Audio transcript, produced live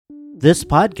This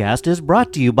podcast is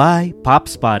brought to you by Pop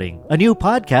Spotting, a new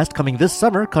podcast coming this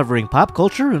summer covering pop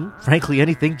culture and, frankly,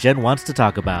 anything Jen wants to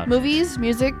talk about. Movies,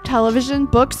 music, television,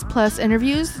 books, plus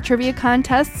interviews, trivia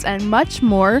contests, and much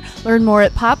more. Learn more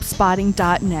at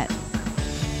popspotting.net.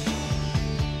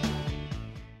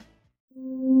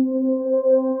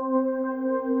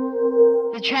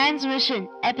 The Transmission,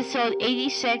 Episode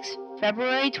 86,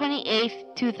 February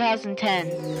 28th, 2010.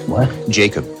 What?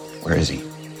 Jacob, where is he?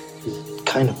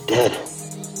 Kind of dead.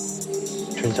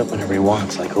 Turns up whenever he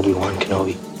wants, like Obi-Wan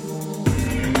Kenobi.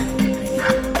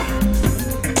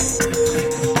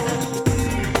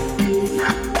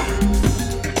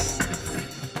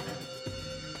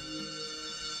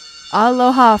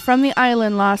 Aloha from the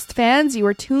island, Lost fans. You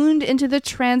are tuned into The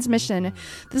Transmission.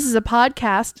 This is a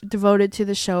podcast devoted to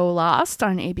the show Lost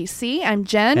on ABC. I'm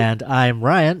Jen. And I'm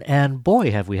Ryan, and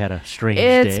boy, have we had a strange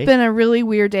day. It's been a really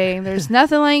weird day. There's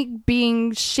nothing like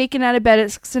being shaken out of bed at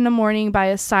 6 a.m. by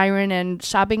a siren and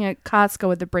shopping at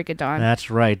Costco at the break of dawn. That's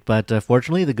right, but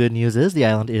fortunately the good news is the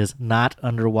island is not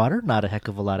underwater. Not a heck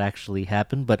of a lot actually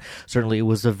happened, but certainly it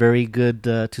was a very good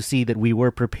to see that we were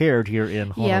prepared here in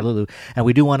Honolulu. Yep. And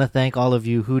we do want to thank all of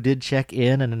you who did check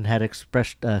in and had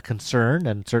expressed concern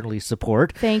and certainly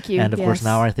support. Thank you. And of course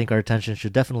now I think our attention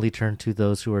should definitely turn to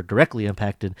those who are directly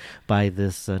impacted by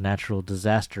this natural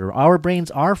disaster. Our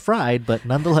brains are fried, but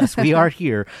nonetheless we are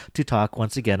here to talk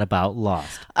once again about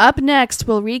Lost. Up next,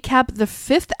 we'll recap the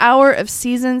 5th hour of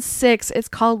Season 6. It's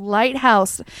called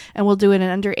Lighthouse, and we'll do it in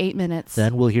under 8 minutes.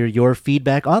 Then we'll hear your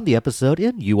feedback on the episode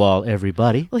in You All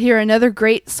Everybody. We'll hear another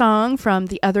great song from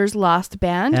the Others Lost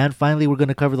band. And finally, we're going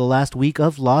to cover the last week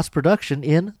of Lost production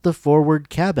in the Forward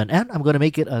Cabin. And I'm going to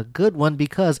make it a good one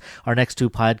because our next two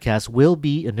podcasts will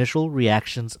be initial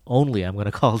reactions only. I'm going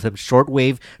to call them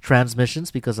shortwave transmissions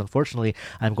because unfortunately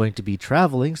I'm going to be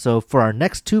traveling. So for our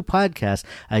next two podcasts,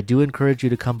 I do encourage you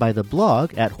to come by the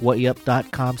blog at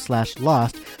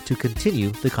hawaiiup.com/lost to continue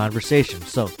the conversation.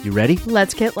 So you ready?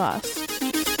 Let's get lost.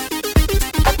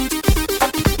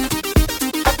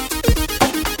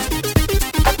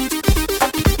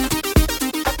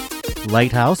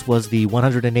 Lighthouse was the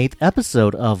 108th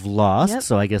episode of Lost, Yep.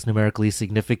 So I guess numerically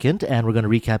significant, and we're going to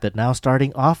recap it now,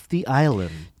 starting off the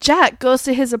island. Jack goes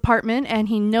to his apartment and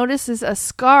he notices a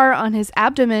scar on his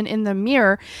abdomen in the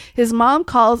mirror. His mom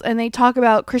calls and they talk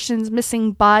about Christian's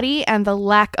missing body and the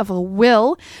lack of a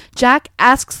will. Jack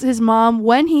asks his mom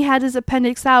when he had his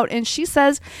appendix out and she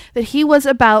says that he was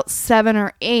about 7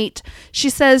 or 8.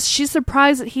 She says she's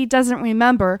surprised that he doesn't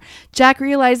remember. Jack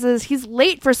realizes he's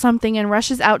late for something and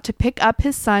rushes out to pick up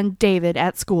his son David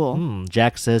at school.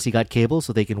 Jack says he got cable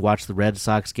so they can watch the Red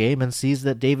Sox game and sees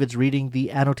that David's reading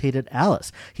the annotated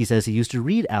Alice. He says he used to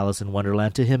read Alice in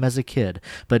Wonderland to him as a kid,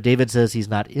 but David says he's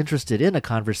not interested in a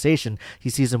conversation. He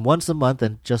sees him once a month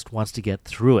and just wants to get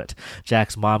through it.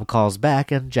 Jack's mom calls back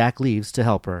and Jack leaves to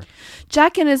help her.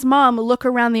 Jack and his mom look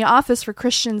around the office for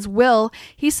Christian's will.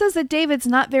 He says that David's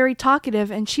not very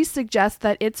talkative and she suggests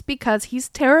that it's because he's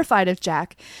terrified of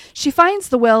Jack. She finds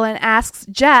the will and asks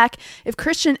Jack if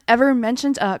Christian ever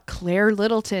mentioned a Claire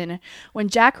Littleton. When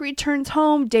Jack returns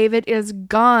home, David is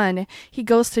gone. He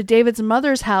goes to David's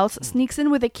mother's house, sneaks in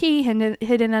with a key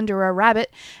hidden under a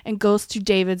rabbit, and goes to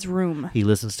David's room. He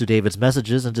listens to David's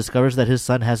messages and discovers that his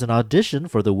son has an audition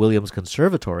for the Williams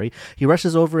Conservatory. He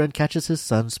rushes over and catches his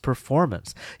son's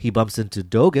performance. He bumps into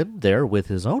Dogen there with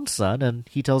his own son, and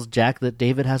he tells Jack that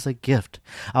David has a gift.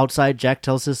 Outside, Jack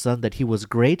tells his son that he was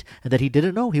great and that he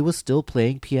didn't know he was still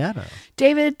playing piano.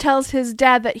 David tells his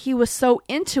dad that he was so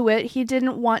into it, he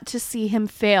didn't want to see him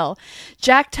fail.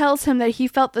 Jack tells him that he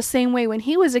felt the same way when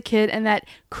he was a kid and that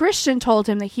Christian told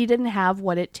him that he didn't have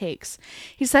what it takes.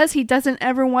 He says he doesn't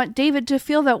ever want David to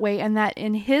feel that way and that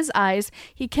in his eyes,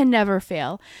 he can never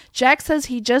fail. Jack says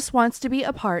he just wants to be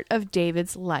a part of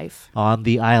David's life. On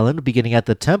the island, beginning at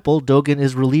the temple, Dogen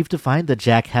is relieved to find that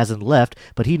Jack hasn't left,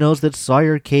 but he knows that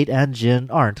Sawyer, Kate, and Jin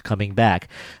aren't coming back.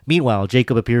 Meanwhile,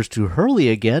 Jacob appears to Hurley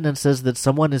again and says that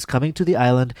someone is coming to the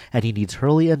island and he needs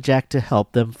Hurley and Jack to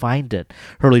help them find it.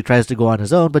 Hurley tries to go on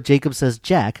his own, but Jacob says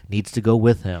Jack needs to go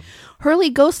with him.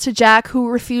 Hurley goes to Jack, who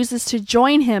refuses to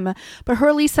join him, but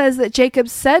Hurley says that Jacob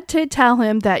said to tell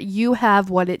him that you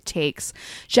have what it takes.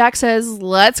 Jack says,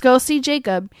 let's go see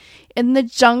Jacob. In the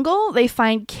jungle, they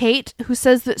find Kate, who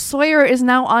says that Sawyer is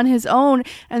now on his own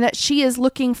and that she is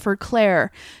looking for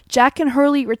Claire. Jack and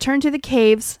Hurley return to the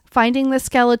caves, finding the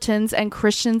skeletons and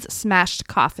Christian's smashed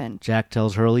coffin. Jack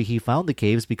tells Hurley he found the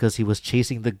caves because he was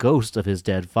chasing the ghost of his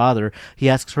dead father. He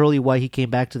asks Hurley why he came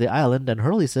back to the island, and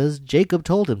Hurley says Jacob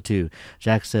told him to.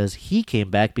 Jack says he came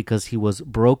back because he was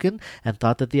broken and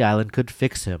thought that the island could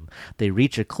fix him. They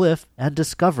reach a cliff and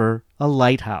discover a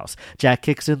lighthouse. Jack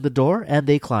kicks in the door and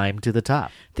they climb to the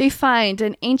top. They find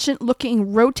an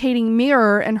ancient-looking rotating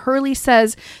mirror, and Hurley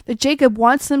says that Jacob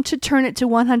wants them to turn it to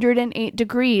 108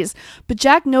 degrees. But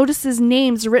Jack notices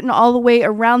names written all the way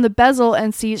around the bezel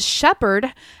and sees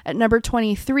Shepherd at number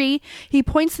 23. He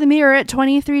points the mirror at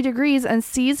 23 degrees and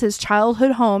sees his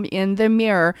childhood home in the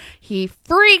mirror. He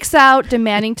freaks out,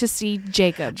 demanding to see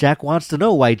Jacob. Jack wants to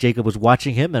know why Jacob was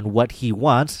watching him and what he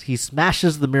wants. He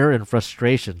smashes the mirror in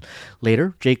frustration.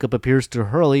 Later, Jacob appears to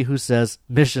Hurley, who says,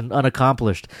 "Mission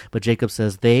unaccomplished." But Jacob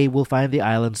says they will find the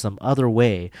island some other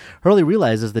way. Hurley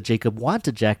realizes that Jacob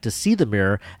wanted Jack to see the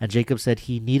mirror, and Jacob said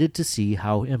he needed to see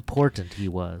how important he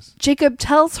was. Jacob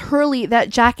tells Hurley that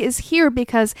Jack is here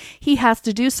because he has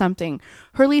to do something.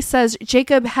 Hurley says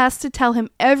Jacob has to tell him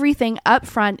everything up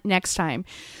front next time.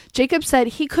 Jacob said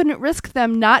he couldn't risk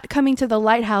them not coming to the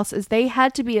lighthouse as they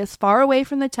had to be as far away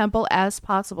from the temple as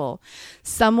possible.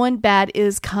 Someone bad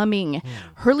is coming.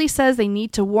 Hurley says they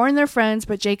need to warn their friends,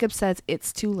 but Jacob says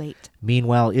it's too late.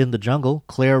 Meanwhile, in the jungle,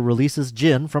 Claire releases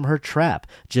Jin from her trap.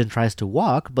 Jin tries to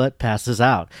walk, but passes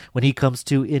out. When he comes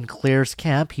to in Claire's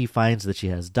camp, he finds that she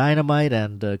has dynamite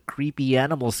and a creepy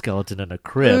animal skeleton in a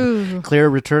crib. Ooh. Claire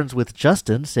returns with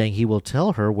Justin, saying he will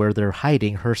tell her where they're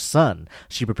hiding her son.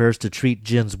 She prepares to treat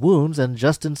Jin's wounds, and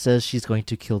Justin says she's going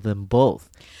to kill them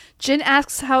both. Jin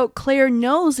asks how Claire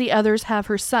knows the others have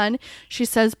her son. She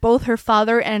says both her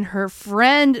father and her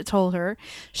friend told her.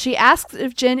 She asks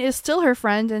if Jin is still her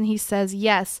friend, and he says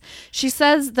yes. She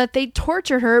says that they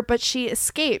tortured her, but she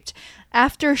escaped.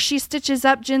 After she stitches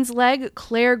up Jin's leg,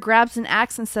 Claire grabs an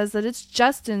axe and says that it's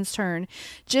Justin's turn.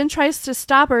 Jin tries to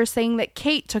stop her, saying that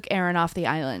Kate took Aaron off the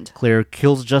island. Claire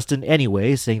kills Justin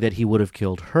anyway, saying that he would have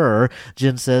killed her.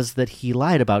 Jin says that he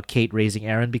lied about Kate raising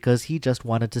Aaron because he just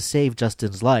wanted to save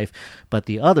Justin's life. But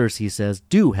the others, he says,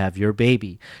 do have your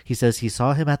baby. He says he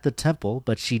saw him at the temple,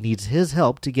 but she needs his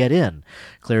help to get in.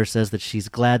 Claire says that she's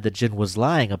glad that Jin was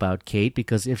lying about Kate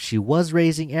because if she was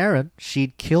raising Aaron,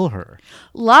 she'd kill her.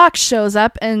 Locke shows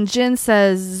up and Jin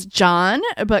says, John,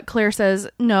 but Claire says,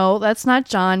 no, that's not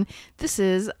John. This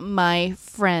is my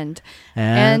friend.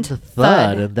 And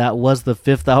thud. And that was the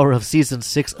 5th hour of Season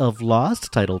 6 of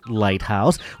Lost, titled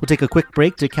Lighthouse. We'll take a quick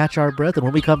break to catch our breath, and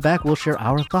when we come back, we'll share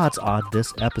our thoughts on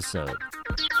this episode.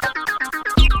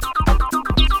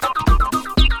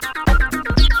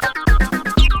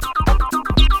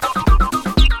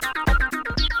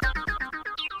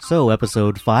 So,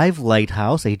 episode 5,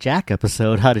 Lighthouse, a Jack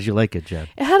episode. How did you like it, Jen?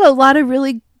 It had a lot of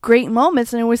really great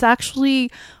moments, and it was actually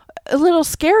a little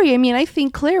scary. I mean, I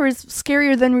think Claire is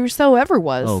scarier than Rousseau ever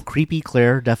was. Oh, creepy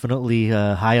Claire, definitely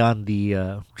high on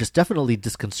the, just definitely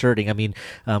disconcerting. I mean,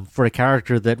 for a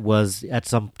character that was at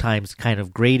some times kind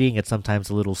of grating, at sometimes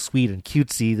a little sweet and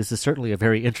cutesy, this is certainly a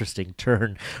very interesting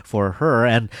turn for her.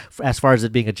 And as far as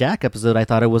it being a Jack episode, I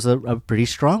thought it was a pretty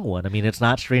strong one. I mean, it's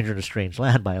not Stranger in a Strange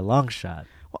Land by a long shot.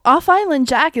 Off-Island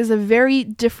Jack is a very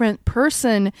different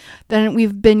person than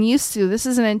we've been used to. This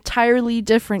is an entirely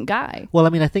different guy. Well, I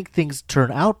mean, I think things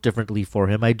turn out differently for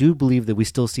him. I do believe that we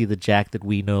still see the Jack that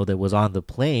we know that was on the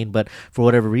plane, but for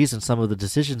whatever reason, some of the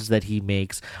decisions that he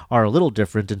makes are a little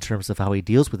different in terms of how he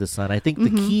deals with his son. I think the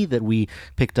key that we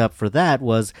picked up for that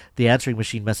was the answering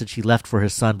machine message he left for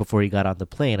his son before he got on the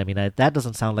plane. I mean, that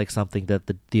doesn't sound like something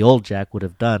that the old Jack would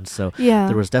have done. So yeah.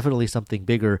 There was definitely something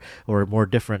bigger or more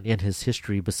different in his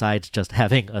history besides just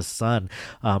having a son.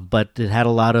 But it had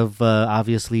a lot of,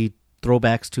 obviously,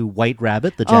 throwbacks to White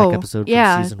Rabbit, the Jack episode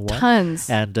from season 1. Tons.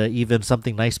 And even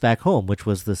Something Nice Back Home, which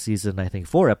was the season, I think,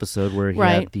 4 episode where he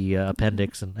had the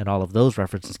appendix and all of those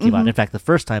references came out. In fact, the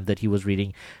first time that he was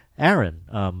reading Aaron,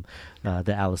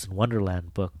 the Alice in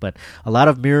Wonderland book. But a lot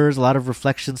of mirrors, a lot of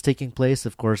reflections taking place.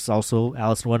 Of course, also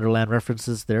Alice in Wonderland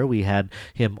references there. We had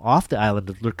him off the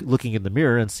island looking in the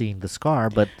mirror and seeing the scar,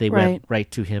 but they went right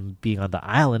to him being on the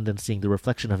island and seeing the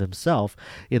reflection of himself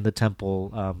in the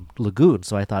temple lagoon.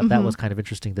 So I thought that was kind of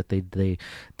interesting that they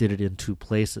did it in 2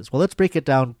 places. Well, let's break it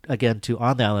down again to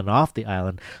on the island, off the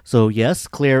island. So yes,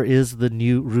 Claire is the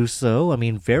new Rousseau. I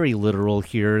mean, very literal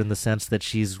here in the sense that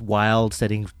she's wild,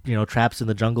 setting traps in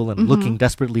the jungle and looking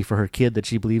desperately for her kid that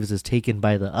she believes is taken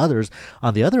by the others.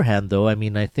 On the other hand, though, I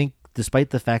mean, I think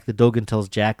despite the fact that Dogen tells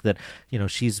Jack that,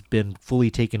 she's been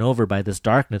fully taken over by this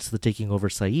darkness, the taking over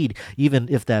Sayid, even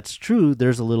if that's true,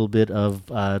 there's a little bit of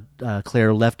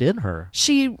Claire left in her.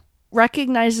 She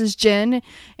recognizes Jin,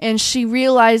 and she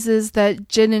realizes that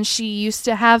Jin and she used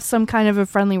to have some kind of a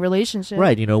friendly relationship.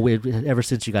 Right, ever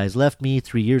since you guys left me,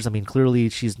 3 years, I mean, clearly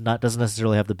she's doesn't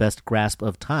necessarily have the best grasp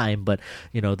of time, but,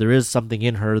 there is something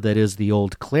in her that is the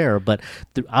old Claire, but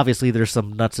obviously there's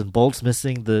some nuts and bolts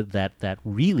missing, that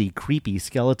really creepy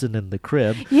skeleton in the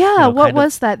crib. Yeah, what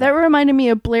was that? That reminded me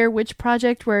of Blair Witch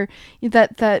Project, where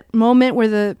that moment where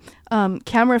the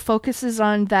camera focuses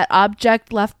on that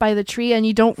object left by the tree and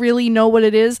you don't really know what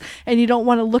it is and you don't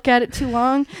want to look at it too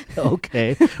long.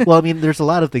 Okay. Well, I mean, there's a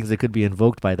lot of things that could be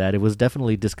invoked by that. It was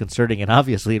definitely disconcerting, and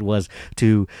obviously it was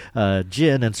to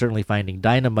Jin, and certainly finding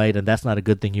dynamite, and that's not a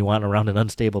good thing you want around an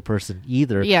unstable person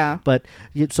either. Yeah. But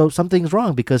so something's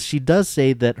wrong, because she does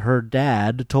say that her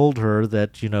dad told her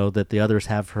that, that the others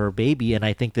have her baby, and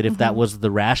I think that if that was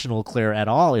the rational Claire at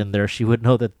all in there, she would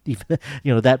know that even,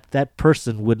 that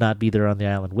person would not be there on the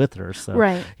island with her. So,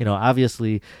 right.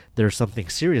 Obviously there's something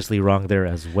seriously wrong there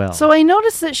as well. So I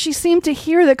noticed that she seemed to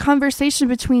hear the conversation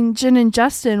between Jin and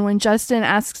Justin when Justin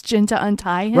asks Jin to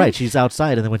untie him. Right, she's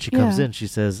outside, and then when she comes in, she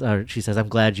says, "I'm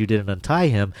glad you didn't untie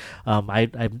him."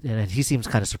 And he seems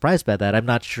kind of surprised by that. I'm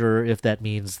not sure if that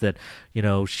means that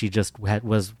she just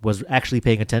was actually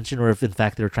paying attention, or if in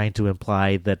fact they're trying to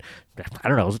imply that, I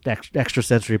don't know,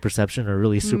 extrasensory perception or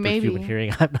really superhuman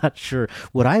hearing. I'm not sure.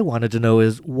 What I wanted to know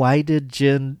is, why did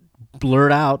Jin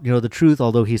blurt out, the truth,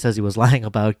 although he says he was lying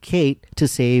about Kate, to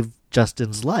save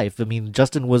Justin's life? I mean,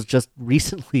 Justin was just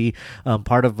recently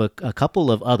part of a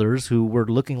couple of others who were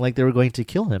looking like they were going to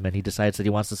kill him, and he decides that he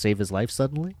wants to save his life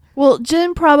suddenly. Well,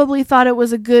 Jin probably thought it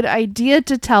was a good idea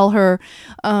to tell her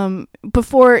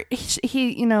before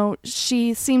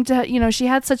she seemed to, she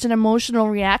had such an emotional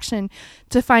reaction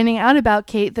to finding out about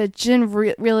Kate that Jin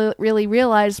really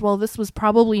realized, well, this was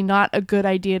probably not a good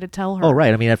idea to tell her. Oh,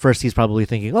 right. I mean, at first he's probably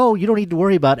thinking, oh, you don't need to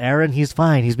worry about Aaron. He's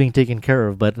fine. He's being taken care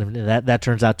of. But that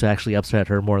turns out to actually upset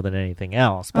her more than anything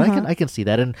else. But I can see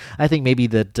that. And I think maybe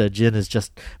that Jin is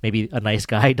just maybe a nice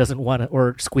guy, doesn't want to,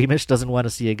 or squeamish, doesn't want to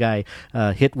see a guy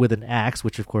hit with an axe,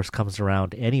 which of course comes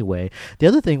around anyway. The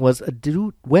other thing was,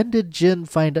 when did Jin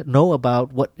know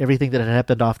about everything that had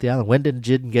happened off the island? When did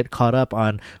Jin get caught up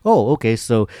on, oh, okay,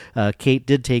 so Kate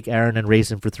did take Aaron and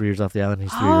raise him for 3 years off the island.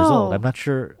 He's 3 years old. I'm not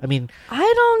sure. I mean,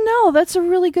 I don't know. That's a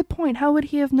really good point. How would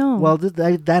he have known? Well,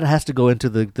 that has to go into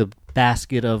the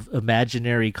basket of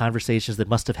imaginary conversations that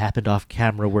must have happened off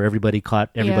camera, where everybody caught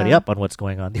everybody up on what's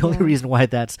going on. The only reason why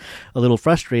that's a little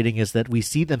frustrating is that we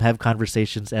see them have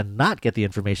conversations and not get the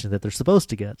information that they're supposed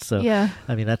to get. So,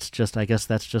 I mean, I guess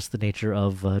that's just the nature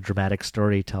of dramatic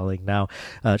storytelling. Now,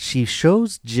 she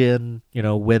shows Jin,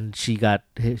 when she got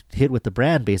hit with the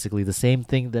brand, basically the same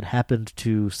thing that happened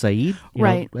to Saeed,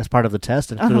 right, as part of the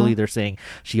test. And clearly they're saying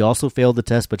she also failed the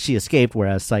test, but she escaped,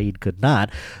 whereas Saeed could not.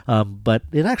 But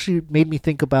it actually made me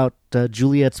think about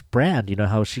Juliet's brand,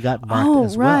 how she got marked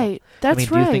as well. Oh, right. That's right.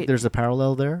 Do you think there's a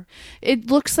parallel there? It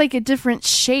looks like a different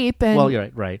shape. And well, you're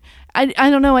right. I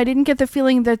don't know. I didn't get the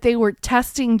feeling that they were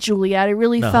testing Juliet. It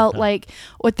really felt like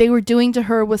what they were doing to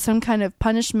her was some kind of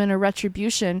punishment or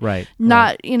retribution. Right.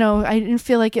 Not, I didn't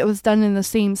feel like it was done in the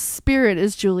same spirit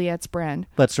as Juliet's brand.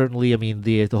 But certainly, I mean,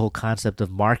 the whole concept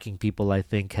of marking people, I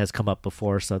think, has come up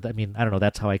before. So, I mean, I don't know.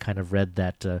 That's how I kind of read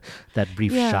that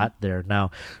brief shot there.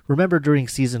 Now, remember during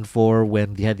season 4,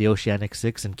 when they had the Oceanic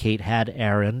Six and Kate had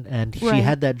Aaron, and she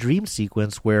had that dream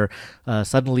sequence where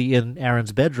suddenly in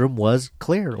Aaron's bedroom was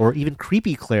Claire, or even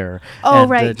creepy Claire. Oh,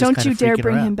 and, right. Don't you dare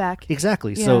bring him back.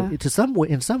 Exactly. Yeah. So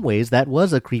in some ways, that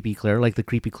was a creepy Claire, like the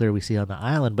creepy Claire we see on the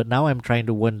island. But now I'm trying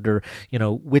to wonder,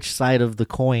 which side of the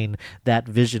coin that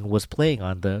vision was playing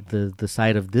on, the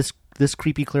side of this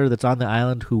creepy Claire that's on the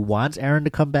island who wants Aaron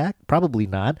to come back? Probably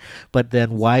not. But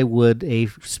then why would a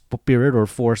spirit or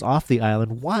force off the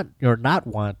island not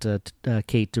want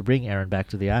Kate to bring Aaron back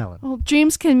to the island? Well,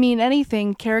 dreams can mean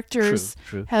anything. Characters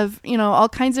True. have, all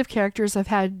kinds of characters have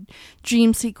had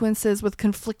dream sequences with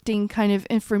conflicting kind of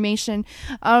information.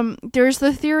 There's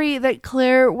the theory that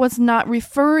Claire was not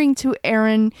referring to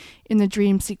Aaron in the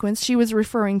dream sequence. She was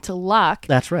referring to Locke.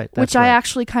 That's right. Which I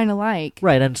actually kind of like.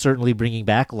 Right, and certainly bringing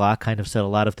back Locke kind of set a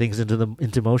lot of things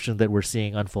into motion that we're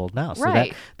seeing unfold now. So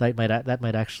that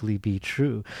might actually be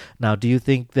true. Now, do you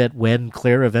think that when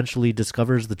Claire eventually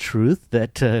discovers the truth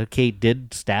that Kate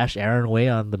did stash Aaron away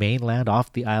on the mainland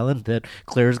off the island, that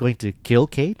Claire is going to kill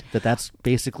Kate? That's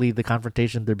basically the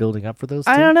confrontation they're building up for those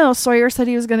two? I don't know. Sawyer said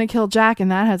he was going to kill Jack, and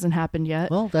that hasn't happened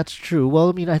yet. Well, that's true. Well,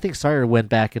 I mean, I think Sawyer went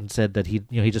back and said that he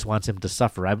just wants him to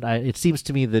suffer. It seems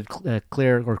to me that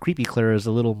Claire, or creepy Claire, is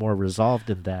a little more resolved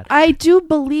in that. I do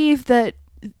believe that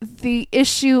the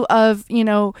issue of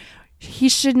he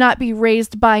should not be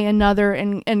raised by another,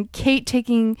 and Kate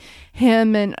taking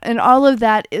him and all of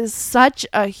that is such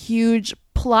a huge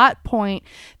plot point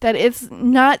that it's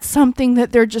not something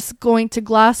that they're just going to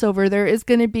gloss over. There is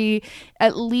going to be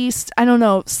at least, I don't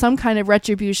know, some kind of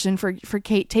retribution for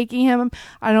Kate taking him.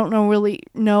 I don't really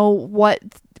know what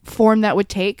form that would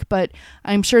take, but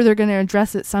I'm sure they're going to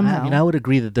address it somehow. I mean, I would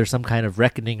agree that there's some kind of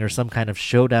reckoning or some kind of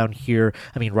showdown here.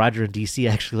 I mean, Roger and DC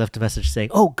actually left a message saying,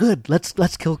 "Oh, good, let's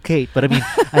kill Kate." But I mean,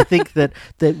 I think that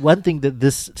one thing that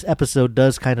this episode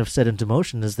does kind of set into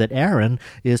motion is that Aaron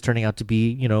is turning out to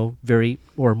be, very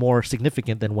or more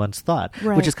significant than once thought,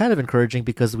 right. Which is kind of encouraging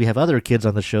because we have other kids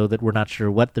on the show that we're not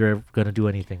sure what they're going to do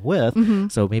anything with. Mm-hmm.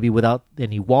 So maybe without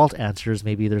any Walt answers,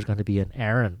 maybe there's going to be an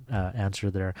Aaron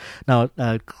answer there. Now,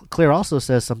 Claire also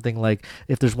says something like,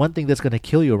 if there's one thing that's going to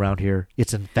kill you around here,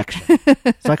 it's infection.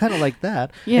 So I kind of like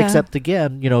that. Yeah. Except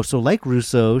again, so like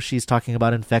Rousseau, she's talking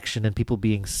about infection and people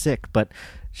being sick, but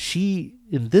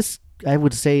in this, I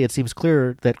would say it seems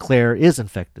clear that Claire is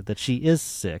infected, that she is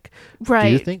sick. Right.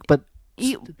 Do you think? But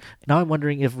now I'm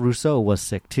wondering if Rousseau was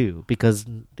sick too, because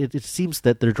it seems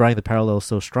that they're drawing the parallel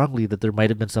so strongly that there might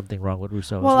have been something wrong with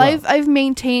Rousseau. Well, as well. I've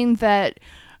maintained that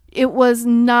it was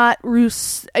not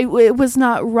it was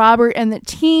not Robert and the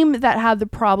team that had the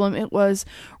problem. It was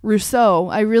Rousseau.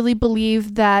 I really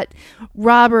believe that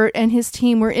Robert and his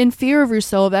team were in fear of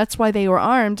Rousseau. That's why they were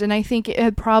armed. And I think it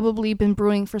had probably been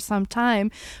brewing for some time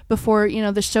before,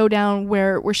 the showdown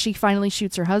where she finally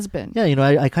shoots her husband. Yeah,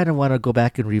 I kind of want to go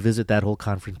back and revisit that whole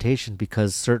confrontation,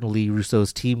 because certainly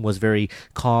Rousseau's team was very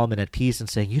calm and at peace and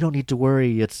saying, you don't need to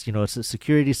worry. It's, it's a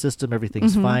security system.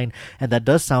 Everything's Mm-hmm. fine. And that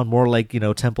does sound more like,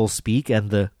 Temple speak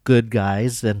and the good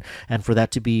guys. And for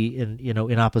that to be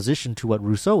in opposition to what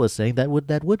Rousseau was saying, that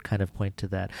would kind of point to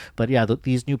that. But yeah,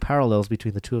 these new parallels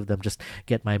between the two of them just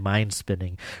get my mind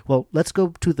spinning. Well, let's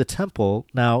go to the temple.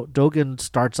 Now, Dogen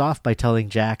starts off by telling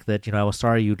Jack that, I was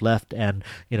sorry you'd left. And,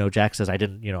 Jack says, I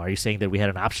didn't, are you saying that we had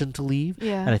an option to leave?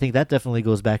 Yeah. And I think that definitely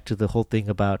goes back to the whole thing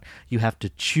about you have to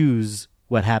choose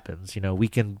what happens. We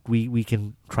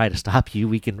can try to stop you,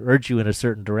 we can urge you in a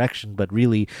certain direction, but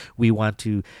really we want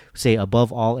to say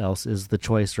above all else is the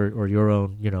choice or your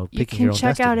own, picking your own You can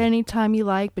check destiny. out anytime you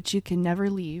like, but you can never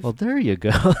leave. Well, there you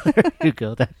go. There you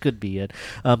go. That could be it.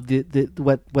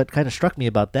 What kind of struck me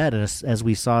about that, and as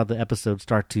we saw the episode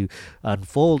start to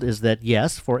unfold, is that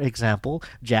yes, for example,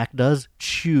 Jack does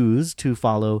choose to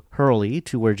follow Hurley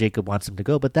to where Jacob wants him to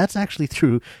go, but that's actually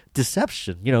through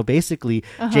deception. Basically,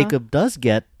 Jacob does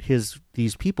get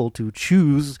these people to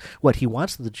choose what he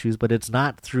wants them to choose, but it's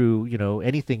not through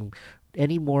anything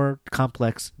any more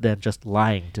complex than just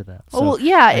lying to them. So well,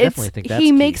 yeah, I definitely think that's he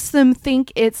key. makes them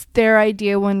think it's their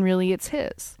idea when really it's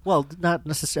his. Well, not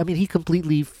necessarily. I mean, he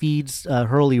completely feeds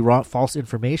Hurley false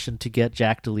information to get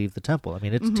Jack to leave the temple. I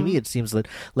mean, to me, it seems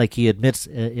like he admits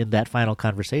in that final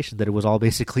conversation that it was all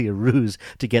basically a ruse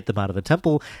to get them out of the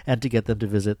temple and to get them to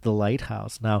visit the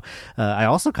lighthouse. Now, I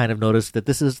also kind of noticed that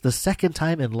this is the second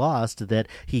time in Lost that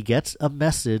he gets a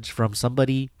message from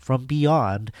somebody from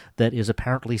beyond that is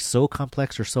apparently so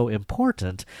complex or so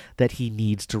important that he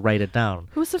needs to write it down.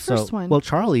 Who's the first one? Well,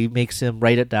 Charlie makes him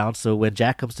write it down, so when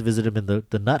Jack comes to visit him in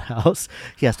the nut house,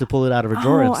 he has to pull it out of a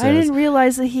drawer and says... I didn't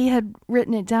realize that he had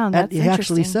written it down. That's he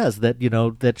actually interesting. says that,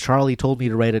 that Charlie told me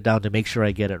to write it down to make sure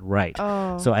I get it right.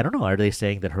 Oh. So I don't know, are they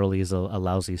saying that Hurley is a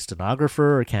lousy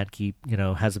stenographer or can't keep,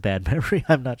 has a bad memory?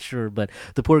 I'm not sure, but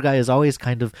the poor guy is always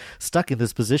kind of stuck in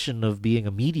this position of being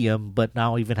a medium, but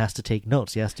now even has to take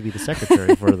notes. He has to be the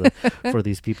secretary for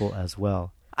these people as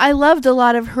well. I loved a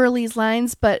lot of Hurley's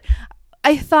lines, but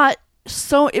I thought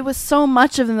it was so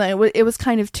much of them that it was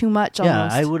kind of too much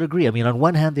almost. Yeah, I would agree. I mean, on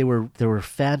one hand, they were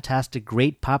fantastic,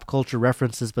 great pop culture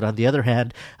references, but on the other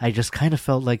hand, I just kind of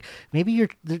felt like maybe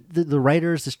the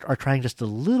writers are trying just a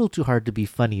little too hard to be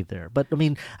funny there. But I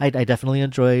mean, I definitely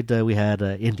enjoyed. We had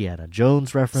Indiana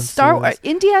Jones references,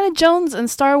 Indiana Jones and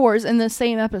Star Wars in the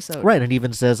same episode, right? And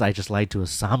even says, "I just lied to a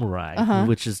samurai,"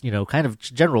 which is kind of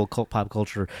general pop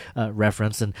culture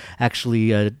reference. And actually,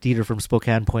 Dieter from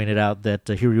Spokane pointed out that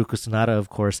Hiroyuki Sanada, of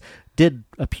course, did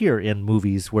appear in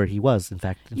movies where he was, in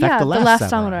fact, the last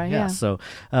samurai. Yeah. So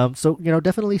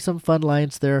definitely some fun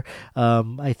lines there.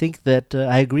 I think that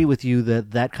I agree with you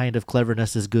that kind of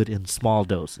cleverness is good in small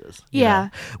doses. Yeah.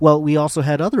 Well, we also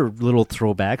had other little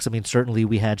throwbacks. I mean, certainly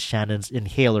we had Shannon's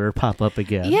inhaler pop up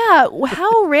again. Yeah.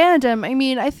 How random. I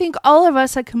mean, I think all of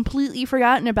us had completely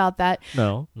forgotten about that.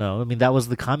 No. I mean, that was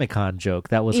the Comic-Con joke.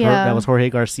 That was Yeah. that was Jorge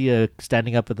Garcia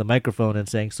standing up at the microphone and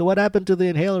saying, "So what happened to the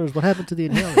inhalers? What happened to the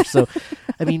inhalers?" So,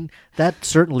 I mean, that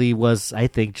certainly was, I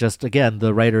think, just, again,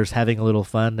 the writers having a little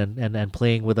fun and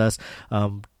playing with us.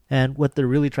 And what they're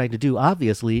really trying to do,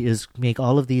 obviously, is make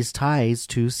all of these ties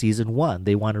to season 1.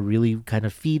 They want to really kind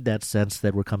of feed that sense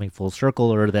that we're coming full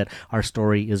circle or that our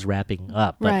story is wrapping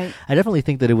up. But Right. I definitely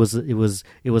think that it was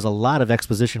a lot of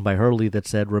exposition by Hurley that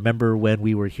said, remember when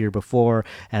we were here before,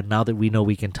 and now that we know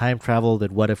we can time travel,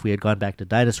 that what if we had gone back to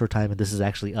dinosaur time and this is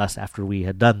actually us after we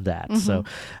had done that. Mm-hmm. So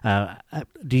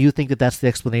do you think that that's the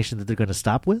explanation that they're going to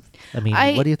stop with? I mean,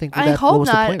 what do you think? I hope what was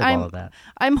not. the point of all of that?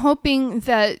 I'm hoping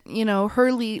that,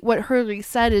 what Hurley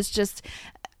said is just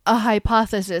a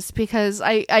hypothesis, because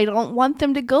I don't want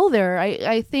them to go there.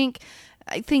 I think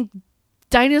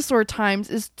dinosaur times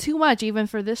is too much even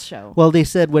for this show. Well, they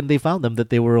said when they found them that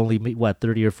they were only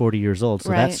 30 or 40 years old, so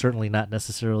Right. that's certainly not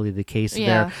necessarily the case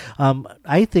Yeah. there.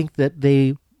 I think that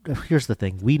here's the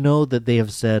thing. We know that they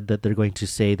have said that they're going to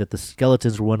say that the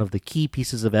skeletons were one of the key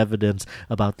pieces of evidence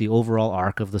about the overall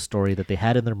arc of the story that they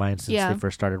had in their minds since Yeah. they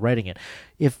first started writing it.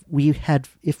 If we had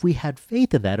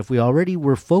faith in that, if we already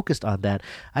were focused on that,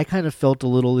 I kind of felt a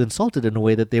little insulted in a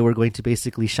way that they were going to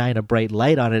basically shine a bright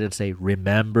light on it and say,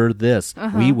 remember this.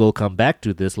 We will come back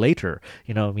to this later.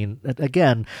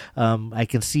 Again, I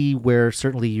can see where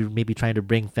certainly you're maybe trying to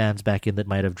bring fans back in that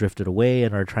might have drifted away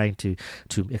and are trying to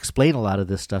explain a lot of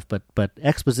this stuff, but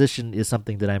exposition is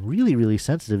something that I'm really, really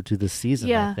sensitive to this season,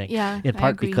 Yeah, I think. yeah, In I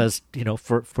part agree. because,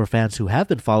 for fans who have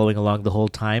been following along the whole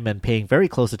time and paying very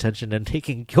close attention and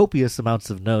taking copious amounts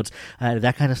of notes,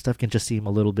 that kind of stuff can just seem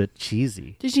a little bit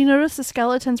cheesy. Did you notice the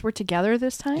skeletons were together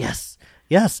this time?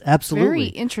 Yes, absolutely. Very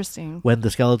interesting. When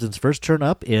the skeletons first turn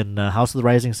up in House of the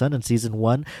Rising Sun in season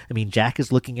 1, Jack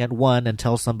is looking at one and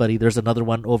tells somebody there's another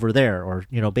one over there. Or,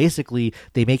 basically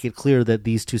they make it clear that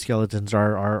these two skeletons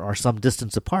are some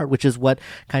distance apart, which is what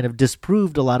kind of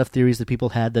disproved a lot of theories that people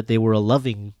had that they were a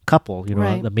loving couple.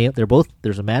 Right.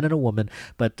 There's a man and a woman,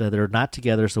 but they're not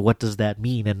together. So what does that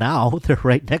mean? And now they're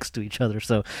right next to each other.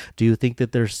 So do you think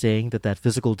that they're saying that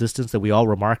physical distance that we all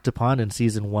remarked upon in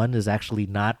season 1 is actually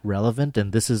not relevant?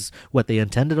 And this is what they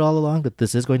intended all along, that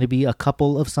this is going to be a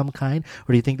couple of some kind?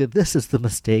 Or do you think that this is the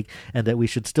mistake and that we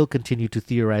should still continue to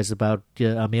theorize about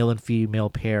a male and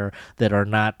female pair that are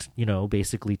not,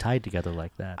 basically tied together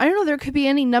like that? I don't know. There could be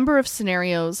any number of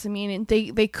scenarios.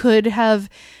 They could have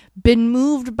been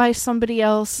moved by somebody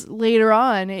else later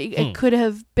on. It could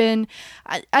have been,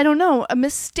 I don't know. A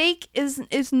mistake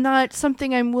is not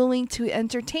something I'm willing to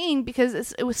entertain, because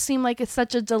it would seem like it's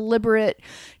such a deliberate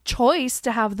choice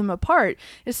to have them apart.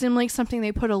 It seemed like something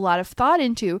they put a lot of thought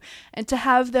into, and to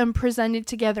have them presented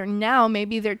together now,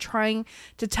 maybe they're trying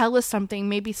to tell us something.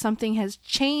 Maybe something has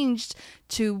changed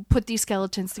to put these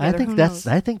skeletons together.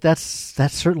 I think that's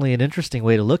certainly an interesting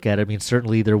way to look at it.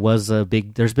 Certainly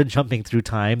there's been jumping through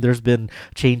time. There's been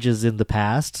changes in the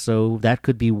past, so that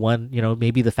could be one.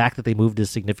 Maybe the fact that they moved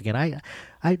is significant.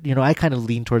 I kind of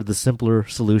lean toward the simpler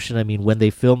solution. When they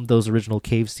filmed those original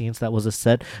cave scenes, that was a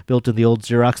set built in the old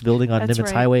Xerox building on That's Nimitz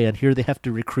right. Highway, and here they have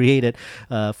to recreate it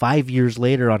 5 years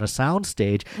later on a sound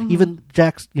stage. Even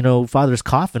Jack's, father's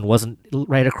coffin wasn't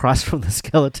right across from the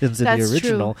skeletons in That's the true,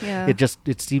 original. yeah.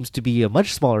 It seems to be a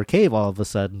much smaller cave all of a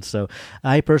sudden. So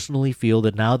I personally feel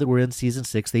that now that we're in season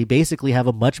 6, they basically have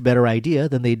a much better idea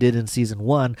than they did in season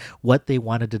 1, what they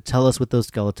wanted to tell us with those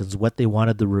skeletons, what they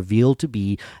wanted the reveal to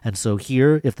be. And so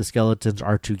here, if the skeletons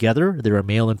are together, they're a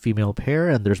male and female pair,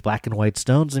 and there's black and white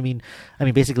stones.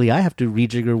 Basically I have to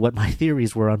rejigger what my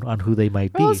theories were on who they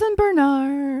might be. Rose and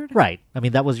Bernard. Right.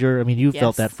 That was you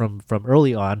felt Yes. that from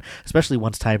early on, especially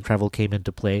once time travel came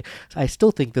into play. I still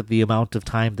think that the amount of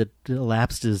time that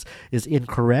elapsed is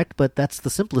incorrect, but that's the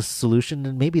simplest solution,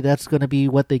 and maybe that's going to be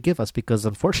what they give us, because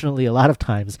unfortunately a lot of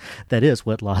times that is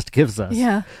what Lost gives us.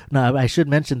 Yeah. Now, I should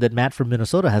mention that Matt from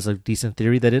Minnesota has a decent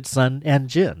theory that it's Sun and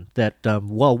Jin. That,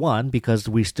 one, because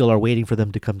we still are waiting for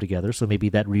them to come together, so maybe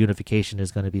that reunification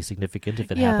is going to be significant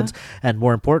if it Yeah. happens. And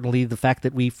more importantly, the fact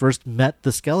that we first met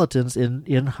the skeletons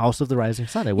in House of the Rising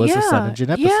Sun. It was a Sun and Jin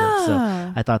episode. Yeah.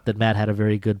 So I thought that Matt had a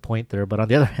very good point there. But on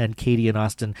the other hand, Katie and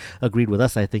Austin agreed with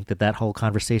us. I think that whole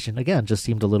conversation, again, just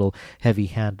seemed a little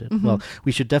heavy-handed. Well,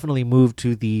 we should definitely move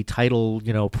to the title,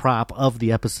 prop of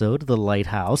the episode, the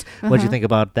lighthouse. What did you think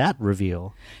about that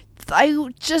reveal? I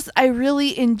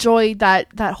really enjoyed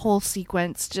that whole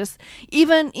sequence. Just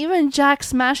even Jack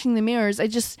smashing the mirrors.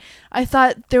 I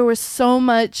thought there was so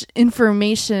much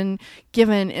information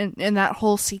given in that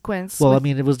whole sequence. Well,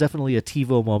 it was definitely a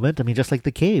TiVo moment. just like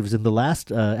the caves in the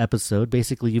last episode.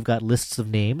 Basically, you've got lists of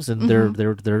names, and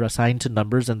they're assigned to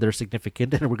numbers, and they're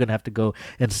significant, and we're going to have to go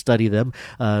and study them.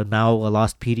 Now,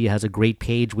 Lostpedia has a great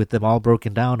page with them all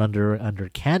broken down under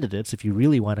candidates if you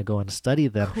really want to go and study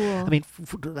them.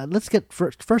 Cool. Let's get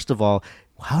first of all,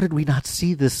 how did we not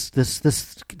see this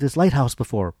lighthouse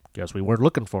before? guess we weren't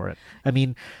looking for it. I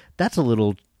mean, that's a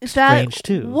little strange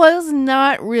too. Was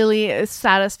not really a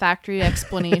satisfactory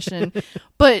explanation,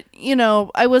 but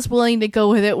I was willing to go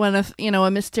with it when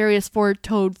a mysterious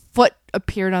four-toed foot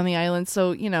appeared on the island.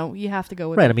 So you have to go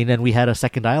with it. Right. I mean, and we had a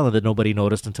second island that nobody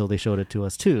noticed until they showed it to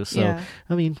us too. So Yeah.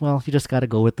 I mean, well, you just got to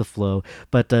go with the flow.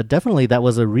 But definitely, that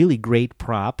was a really great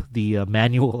prop. The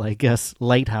manual, I guess,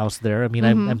 lighthouse there. I mean,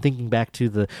 I'm thinking back to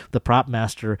the prop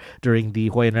master during the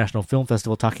Hawaii International Film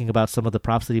Festival talking about some of the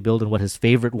props that he built and what his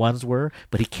favorite ones were,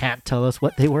 but he can't tell us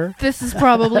what they were. This is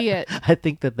probably it. I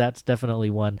think that's definitely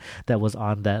one that was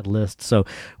on that list. So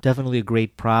definitely a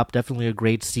great prop, definitely a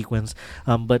great sequence.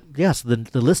 But yes,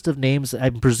 the list of names,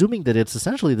 I'm presuming that it's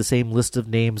essentially the same list of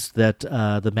names that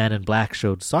the Man in Black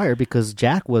showed Sawyer, because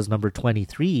Jack was number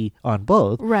 23 on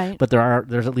both. Right. But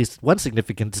there's at least one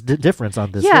significant difference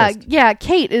on this Yeah, list. yeah.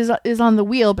 Kate is on the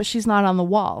wheel, but she's not on the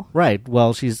wall. Right.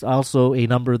 Well, she's also a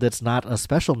number that's not a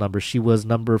special number. She was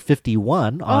number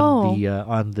 51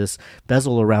 on on this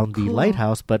bezel around the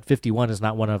lighthouse, but 51 is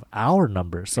not one of our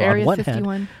numbers. So Area on one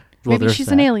 51. hand, well, Maybe there's she's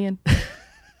that. an alien.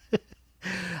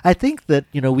 I think that,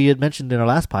 we had mentioned in our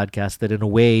last podcast that in a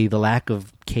way the lack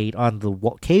of Kate on the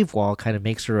cave wall kind of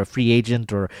makes her a free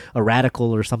agent or a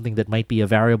radical or something that might be a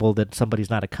variable that somebody's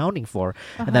not accounting for.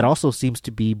 And that also seems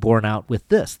to be borne out with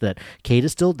this, that Kate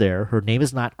is still there. Her name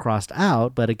is not crossed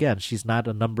out, but again, she's not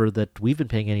a number that we've been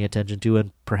paying any attention to,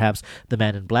 and perhaps the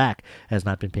Man in Black has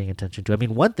not been paying attention to. I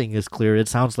mean, one thing is clear. It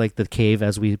sounds like the cave,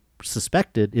 as we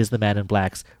suspected, is the Man in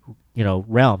Black's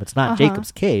realm. It's not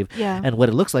Jacob's cave. Yeah. And what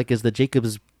it looks like is that Jacob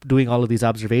is doing all of these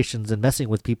observations and messing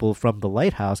with people from the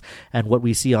lighthouse, and what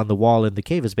we see on the wall in the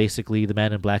cave is basically the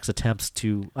Man in Black's attempts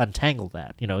to untangle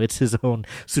that. It's his own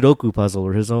Sudoku puzzle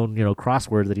or his own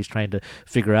crossword that he's trying to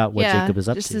figure out what Jacob is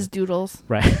up just to. his doodles.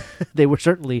 Right. They were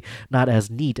certainly not as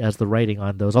neat as the writing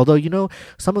on those, although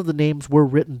some of the names were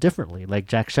written differently. Like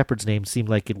Jack Shepard's name seemed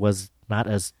like it was not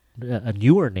as a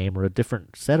newer name or a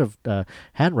different set of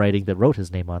handwriting that wrote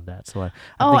his name on that. So I'm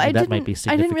thinking that might be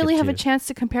significant. I didn't really have a too. chance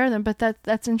to compare them, but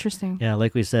that's interesting. Yeah,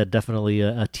 like we said, definitely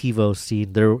a TiVo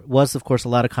scene. There was, of course, a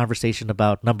lot of conversation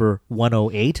about number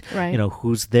 108. Right.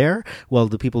 Who's there? Well,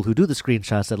 the people who do the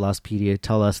screenshots at Lostpedia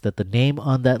tell us that the name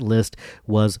on that list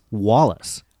was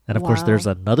Wallace. And, of course, Wow. there's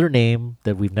another name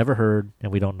that we've never heard,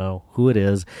 and we don't know who it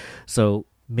is. So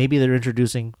maybe they're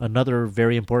introducing another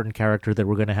very important character that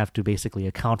we're going to have to basically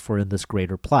account for in this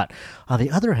greater plot. On the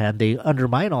other hand, they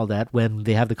undermine all that when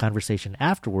they have the conversation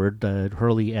afterward,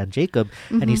 Hurley and Jacob,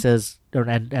 and he says,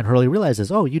 and Hurley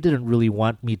realizes, oh, you didn't really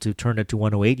want me to turn it to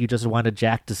 108. You just wanted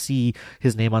Jack to see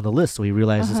his name on the list. So he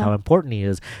realizes how important he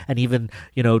is. And even,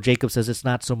 Jacob says it's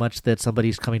not so much that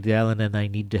somebody's coming to the island and I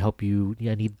need to help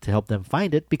them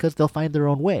find it, because they'll find their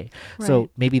own way. Right. So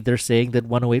maybe they're saying that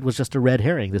 108 was just a red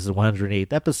herring. This is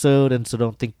 108th episode, and so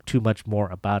don't think too much more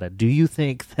about it. Do you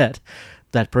think that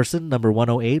person, number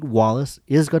 108, Wallace,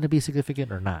 is going to be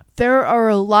significant or not? There are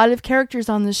a lot of characters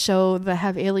on this show that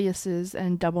have aliases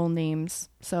and double names.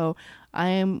 So I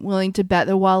am willing to bet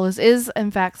that Wallace is, in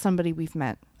fact, somebody we've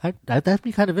met. That'd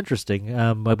be kind of interesting.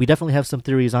 We definitely have some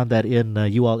theories on that in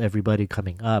You All Everybody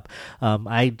coming up.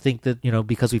 I think that,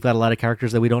 because we've got a lot of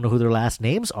characters that we don't know who their last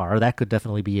names are, that could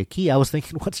definitely be a key. I was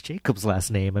thinking, what's Jacob's last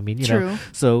name? I mean, True.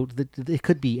 So it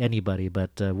could be anybody,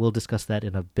 but we'll discuss that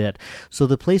in a bit. So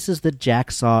the places that Jack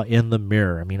saw in the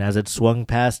mirror, I mean, as it swung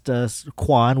past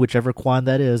Kwan, whichever Kwan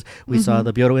that is, we saw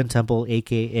the Byodo-in Temple,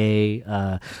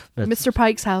 a.k.a. Mr.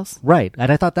 Pike's house. Right.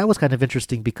 And I thought that was kind of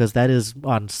interesting because that is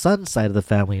on Sun's side of the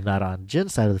family, not on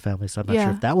Jin's side of the family. So I'm not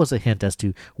sure if that was a hint as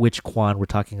to which Kwan we're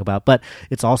talking about. But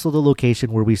it's also the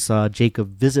location where we saw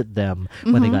Jacob visit them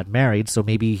when they got married. So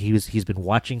maybe he's been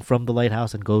watching from the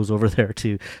lighthouse and goes over there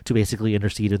to basically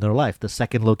intercede in their life. The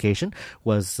second location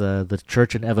was the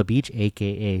church in Eva Beach,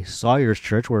 a.k.a. Sawyer's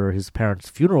Church, where his parents'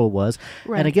 funeral was.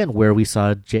 Right. And again, where we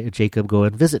saw Jacob go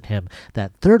and visit him.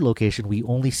 That third location we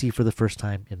only see for the first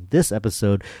time in this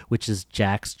episode, which is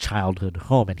Jack's childhood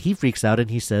home. And he freaks out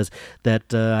and he says that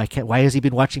why has he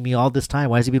been watching me all this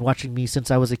time? Why has he been watching me since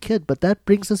I was a kid? But that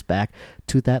brings us back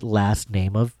to that last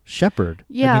name of Shepard.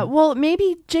 Yeah, I mean, well,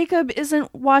 maybe Jacob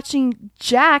isn't watching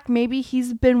Jack. Maybe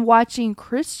he's been watching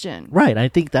Christian. right. I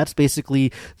think that's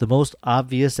basically the most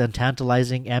obvious and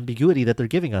tantalizing ambiguity that they're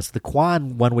giving us. The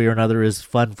Kwan, one way or another, is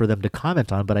fun for them to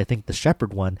comment on, but I think the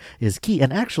Shepard one is key.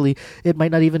 And actually, it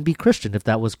might not even be Christian. If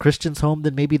that was Christian's home,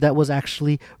 then maybe that was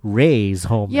actually Ray's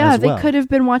home Yeah, as well. they could have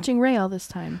been watching Ray all this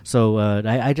time. So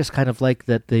I just kind of like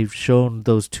that they've shown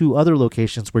those two other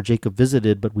locations where Jacob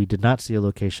visited, but we did not see a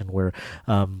location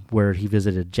where he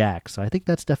visited Jack. So I think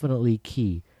that's definitely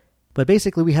key. But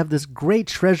basically, we have this great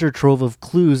treasure trove of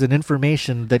clues and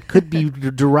information that could be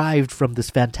derived from this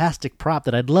fantastic prop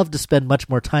that I'd love to spend much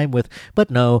more time with.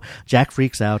 But no, Jack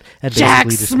freaks out and Jack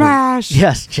basically smash!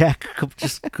 Yes, Jack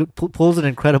just pulls an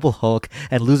Incredible Hulk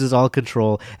and loses all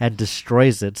control and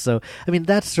destroys it. So, I mean,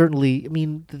 that's certainly,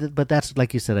 but that's,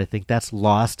 like you said, I think that's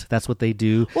Lost. That's what they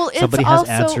do. Well, somebody has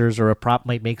answers or a prop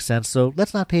might make sense. So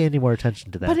let's not pay any more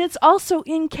attention to that. But it's also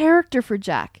in character for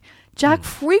Jack. Jack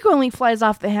frequently flies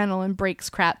off the handle and breaks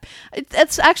crap.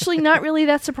 It's actually not really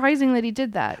that surprising that he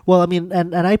did that. Well, I mean,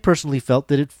 and I personally felt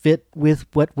that it fit with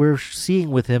what we're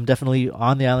seeing with him, definitely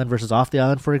on the island versus off the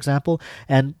island, for example.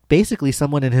 And basically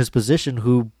someone in his position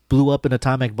who blew up an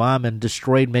atomic bomb and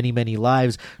destroyed many, many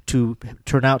lives to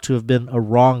turn out to have been a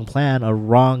wrong plan, a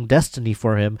wrong destiny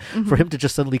for him, for him to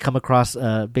just suddenly come across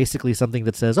basically something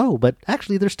that says, oh, but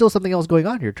actually there's still something else going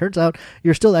on here. Turns out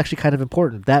you're still actually kind of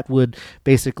important. That would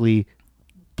basically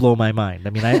blow my mind.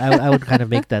 I mean, I would kind of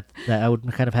make that I would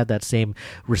kind of have that same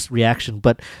reaction.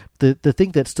 But the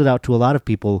thing that stood out to a lot of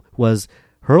people was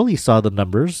Hurley saw the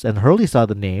numbers and Hurley saw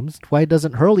the names. Why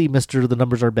doesn't Hurley, Mr. The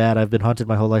numbers are bad, I've been haunted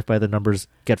my whole life by the numbers,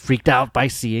 get freaked out by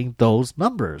seeing those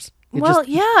numbers? Yeah,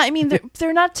 I mean,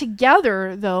 they're not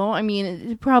together, though. I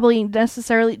mean, it probably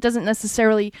doesn't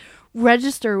necessarily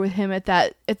register with him at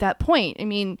that point. I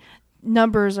mean,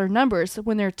 numbers are numbers.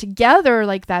 When they're together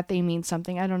like that, they mean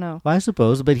something. I don't know. Well, I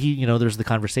suppose, but there's the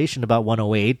conversation about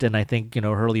 108, and I think,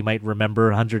 Hurley might remember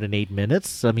 108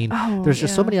 minutes. I mean, there's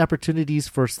just so many opportunities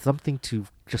for something to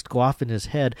just go off in his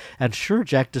head. And sure,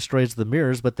 Jack destroys the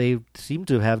mirrors, but they seem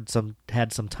to have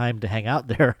had some time to hang out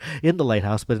there in the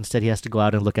lighthouse, but instead he has to go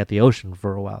out and look at the ocean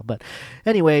for a while. But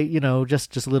anyway,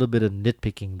 just a little bit of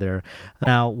nitpicking there.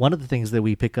 Now, one of the things that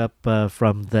we pick up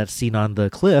from that scene on the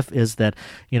cliff is that,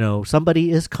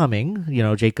 somebody is coming,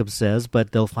 Jacob says,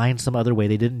 but they'll find some other way.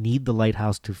 They didn't need the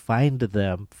lighthouse to find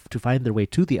their way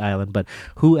to the island, but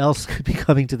who else could be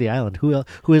coming to the island? Who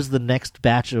is the next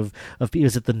batch of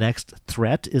is it the next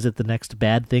threat? Is it the next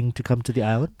bad thing to come to the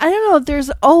island? I don't know. There's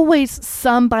always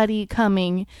somebody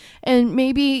coming, and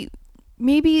maybe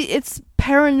it's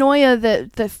paranoia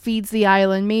that feeds the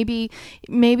island. Maybe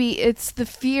it's the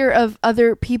fear of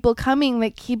other people coming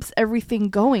that keeps everything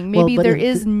going. Maybe there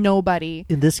is nobody.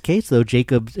 In this case, though,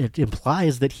 Jacob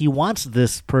implies that he wants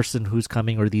this person who's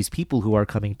coming or these people who are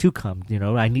coming to come.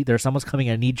 There's someone's coming.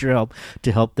 I need your help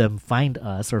to help them find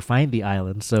us or find the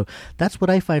island. So that's what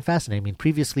I find fascinating. I mean,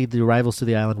 previously the arrivals to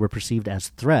the island were perceived as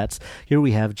threats. Here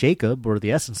we have Jacob, or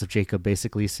the essence of Jacob,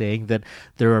 basically saying that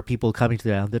there are people coming to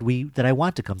the island that I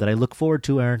want to come, that I look forward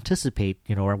to or anticipate,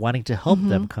 or wanting to help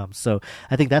them come. So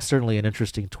I think that's certainly an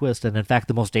interesting twist. And in fact,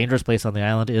 the most dangerous place on the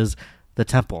island is the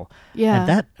temple. Yeah. And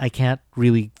that I can't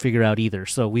really figure out either.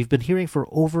 So we've been hearing for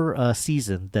over a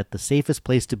season that the safest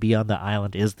place to be on the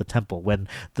island is the temple. When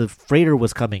the freighter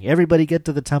was coming, everybody get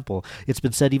to the temple. It's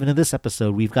been said even in this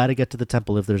episode, we've got to get to the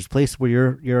temple. If there's a place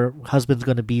where your husband's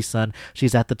going to be, son,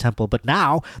 she's at the temple. But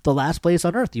now the last place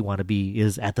on earth you want to be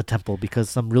is at the temple because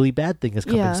some really bad thing is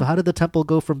coming. Yeah. So how did the temple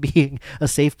go from being a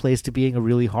safe place to being a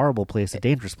really horrible place, a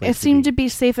dangerous place? It seemed to be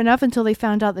safe enough until they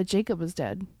found out that Jacob was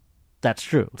dead. That's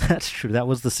true. That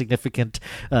was the significant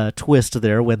twist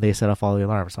there when they set off all the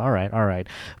alarms. All right.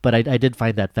 But I did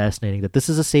find that fascinating, that this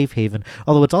is a safe haven,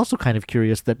 although it's also kind of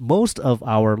curious that most of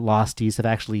our losties have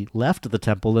actually left the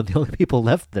temple, and the only people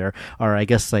left there are, I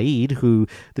guess, Saeed, who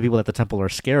the people at the temple are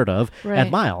scared of, right, and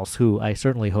Miles, who I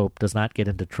certainly hope does not get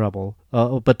into trouble.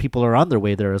 But people are on their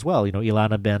way there as well.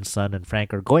 Ilana, Ben, Son, and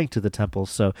Frank are going to the temple,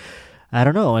 so I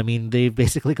don't know. I mean, they've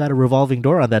basically got a revolving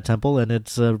door on that temple, and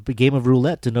it's a game of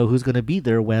roulette to know who's going to be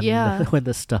there when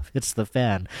the stuff hits the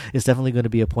fan. It's definitely going to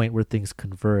be a point where things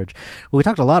converge. Well, we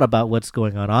talked a lot about what's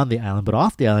going on the island, but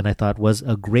off the island, I thought, was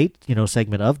a great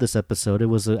segment of this episode. It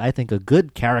was, I think, a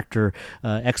good character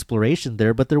exploration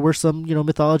there, but there were some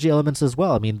mythology elements as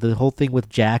well. I mean, the whole thing with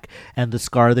Jack and the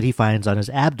scar that he finds on his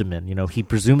abdomen. He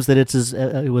presumes that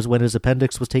it was when his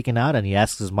appendix was taken out, and he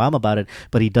asks his mom about it,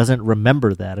 but he doesn't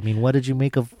remember that. I mean, what did you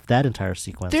make of that entire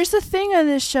sequence? There's a thing on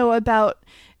this show about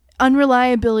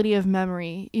unreliability of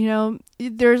memory.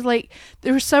 There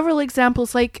were several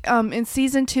examples, like in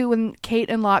season 2 when Kate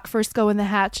and Locke first go in the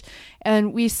hatch,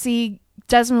 and we see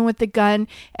Desmond with the gun,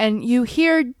 and you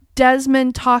hear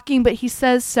Desmond talking, but he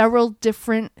says several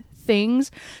different things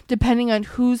depending on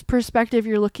whose perspective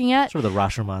you're looking at. Sort of the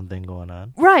Rashomon thing going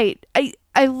on. Right.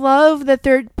 I love that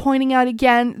they're pointing out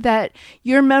again that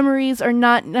your memories are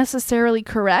not necessarily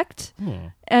correct.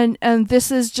 and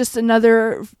this is just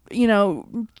another,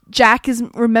 Jack is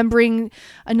remembering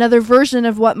another version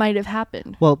of what might have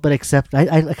happened. Well, but except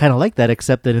I kind of like that,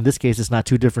 except that in this case it's not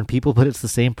two different people, but it's the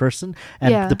same person,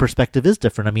 and the perspective is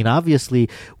different. I mean, obviously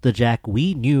the Jack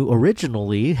we knew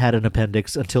originally had an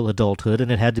appendix until adulthood,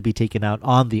 and it had to be taken out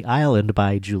on the island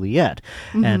by Juliet.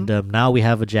 And now we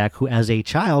have a Jack who as a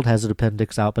child has an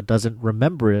appendix out but doesn't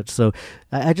remember it. So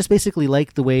I just basically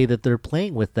like the way that they're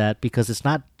playing with that, because it's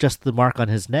not just the mark on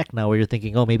his neck now where you're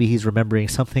thinking, oh, maybe he's remembering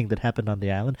something that happened on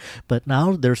the island. But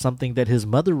now there's something that his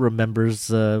mother remembers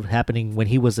happening when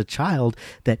he was a child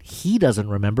that he doesn't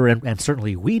remember, and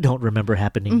certainly we don't remember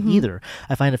happening either.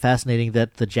 I find it fascinating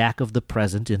that the Jack of the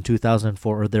present in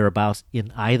 2004 or thereabouts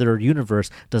in either universe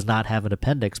does not have an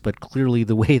appendix, but clearly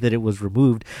the way that it was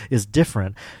removed is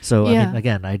different. So, I mean,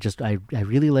 again, I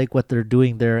really like what they're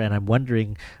doing there, and I'm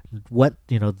wondering what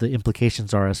the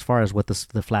implications are as far as what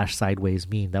the flash sideways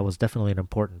mean. That was definitely an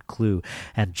important clue.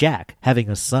 And Jack having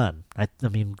a son, I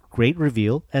mean, great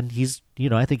reveal, and he's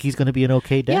I think he's going to be an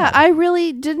okay dad. Yeah, I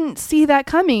really didn't see that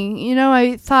coming.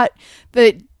 I thought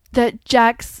that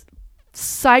Jack's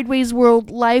sideways world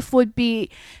life would be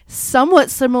somewhat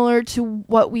similar to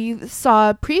what we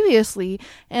saw previously,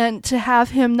 and to have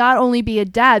him not only be a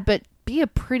dad but be a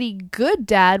pretty good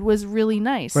dad was really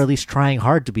nice. Or at least trying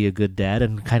hard to be a good dad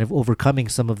and kind of overcoming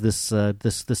some of this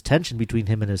this tension between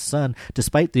him and his son,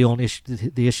 despite the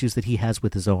issues that he has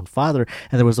with his own father.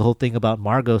 And there was the whole thing about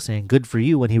Margot saying "good for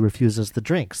you" when he refuses the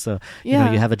drink. So you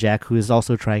have a Jack who is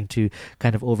also trying to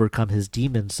kind of overcome his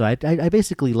demons. So I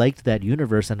basically liked that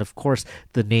universe, and of course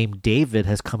the name David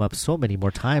has come up so many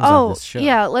more times on this show.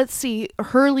 Yeah, let's see.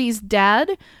 Hurley's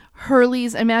dad,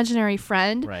 Hurley's imaginary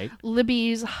friend, right.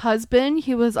 Libby's husband.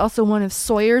 He was also one of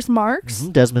Sawyer's marks.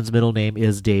 Desmond's middle name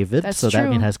is David, That's so true. that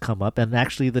name has come up. And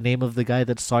actually the name of the guy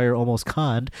that Sawyer almost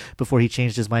conned before he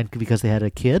changed his mind because they had a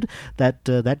kid,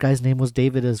 that guy's name was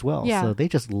David as well. Yeah. So they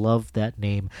just love that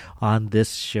name on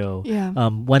this show. Yeah.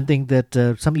 One thing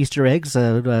that some Easter eggs,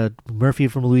 Murphy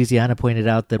from Louisiana pointed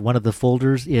out that one of the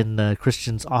folders in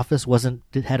Christian's office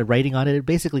had a writing on it. It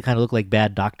basically kind of looked like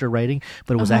bad doctor writing,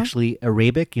 but it was actually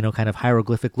Arabic, kind of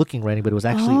hieroglyphic looking writing, but it was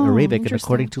actually Arabic. And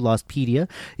according to Lostpedia,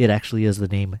 it actually is the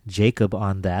name Jacob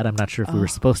on that. I'm not sure if we were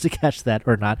supposed to catch that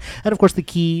or not. And of course the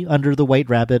key under the white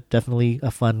rabbit, definitely a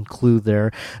fun clue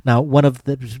there. Now,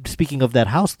 speaking of that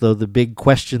house though, the big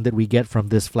question that we get from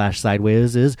this flash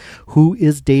sideways is, who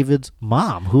is David's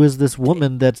mom? Who is this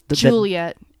woman that's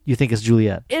Juliet. You think it's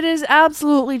Juliet? It is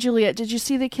absolutely Juliet. Did you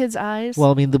see the kid's eyes? Well,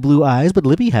 I mean, the blue eyes, but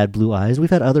Libby had blue eyes. We've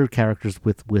had other characters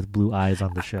with blue eyes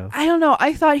on the show. I don't know.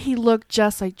 I thought he looked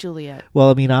just like Juliet.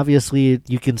 Well, I mean, obviously,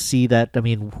 you can see that, I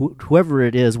mean, whoever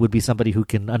it is would be somebody who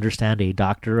can understand a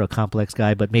doctor, a complex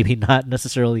guy, but maybe not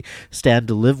necessarily stand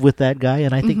to live with that guy.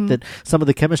 And I think that some of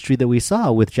the chemistry that we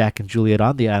saw with Jack and Juliet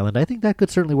on the island, I think that could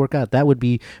certainly work out. That would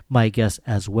be my guess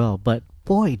as well. But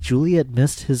boy, Juliet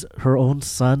missed her own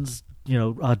son's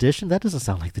audition. That doesn't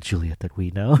sound like the Juliet that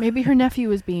we know. Maybe her nephew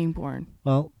was being born.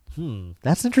 Well,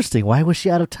 that's interesting. Why was she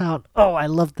out of town? Oh, I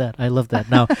love that.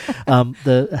 Now,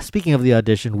 speaking of the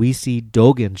audition, we see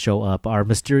Dogen show up. Our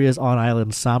mysterious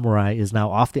on-island samurai is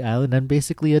now off the island and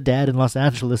basically a dad in Los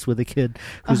Angeles with a kid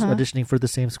who's auditioning for the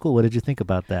same school. What did you think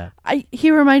about that?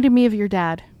 He reminded me of your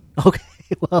dad. Okay.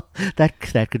 Well, that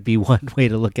could be one way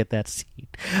to look at that scene.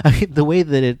 I mean, the way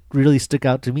that it really stuck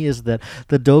out to me is that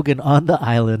the Dogen on the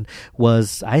island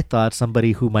was, I thought,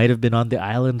 somebody who might have been on the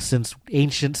island since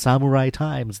ancient samurai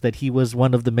times, that he was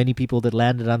one of the many people that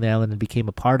landed on the island and became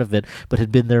a part of it, but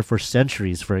had been there for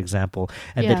centuries, for example.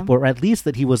 And that, or at least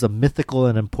that he was a mythical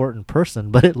and important person.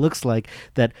 But it looks like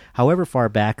that however far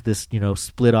back this,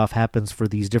 split off happens for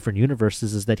these different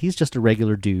universes, is that he's just a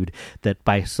regular dude, that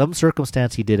by some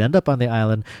circumstance he did end up on the island,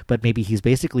 but maybe he's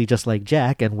basically just like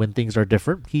Jack, and when things are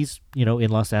different, he's in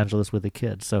Los Angeles with a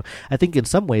kid. So I think in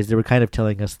some ways they were kind of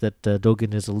telling us that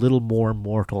Dogen is a little more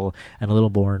mortal and a little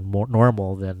more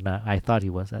normal than I thought he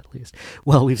was, at least.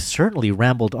 Well, we've certainly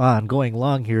rambled on, going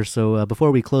long here. So before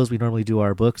we close, we normally do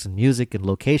our books and music and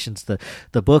locations.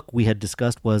 The book we had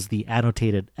discussed was The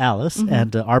Annotated Alice,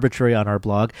 and Arbitrary on our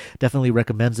blog definitely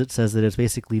recommends it, says that it's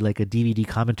basically like a DVD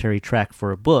commentary track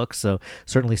for a book, so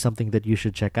certainly something that you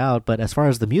should check out. But as far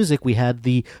as the music, we had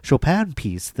the Chopin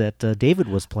piece that David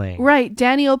was playing. Right.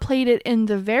 Daniel played it in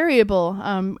the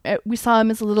variable. We saw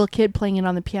him as a little kid playing it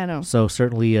on the piano. So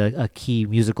certainly a key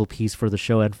musical piece for the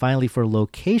show. And finally, for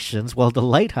locations, well, the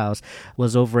lighthouse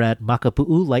was over at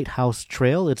Makapu'u Lighthouse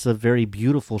Trail. It's a very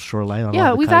beautiful shoreline along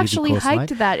the we've Kaidi actually coastline.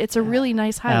 hiked that. It's a really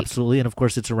nice hike. Absolutely. And of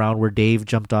course, it's around where Dave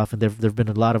jumped off, and there have been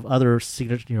a lot of other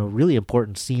really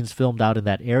important scenes filmed out in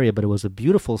that area, but it was a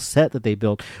beautiful set that they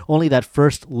built. Only that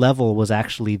first level was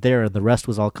actually there, and the rest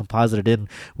was all composited in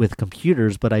with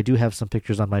computers. But I do have some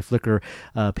pictures on my Flickr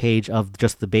page of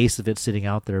just the base of it sitting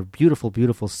out there. Beautiful,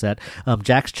 beautiful set.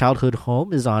 Jack's childhood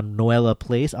home is on Noella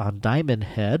Place on Diamond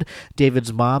Head.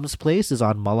 David's mom's place is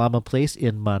on Malama Place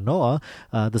in Manoa.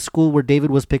 The school where David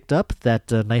was picked up,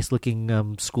 that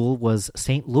nice-looking school, was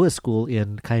St. Louis School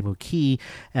in Kaimuki,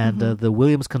 and the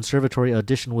Williams Conservatory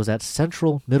audition was at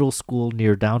Central Middle School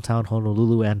near downtown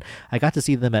Honolulu, and I got to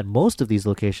see them at most of these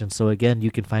locations. So again,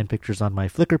 you can find pictures on my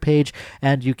Flickr page,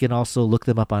 and you can also look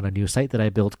them up on a new site that I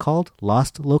built called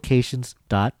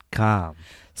lostlocations.com.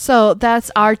 So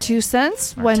that's our 2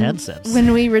 cents. Our 10 cents.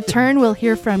 When we return, we'll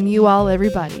hear from you all,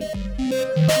 everybody.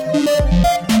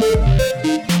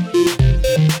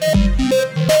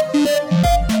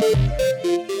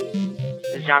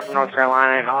 This is John from North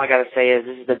Carolina, and all I gotta say is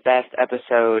this is the best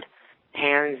episode,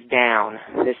 hands down,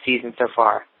 this season so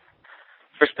far.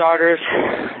 For starters,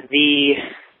 the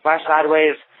Flash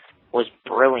Sideways was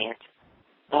brilliant.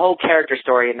 The whole character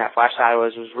story in that Flash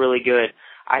Sideways was really good,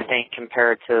 I think,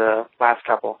 compared to the last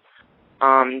couple.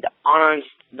 The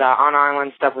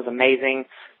on-island stuff was amazing.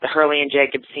 The Hurley and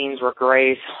Jacob scenes were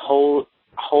great.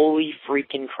 Holy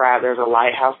freaking crap, there's a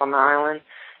lighthouse on the island,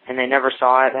 and they never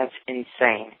saw it. That's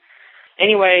insane.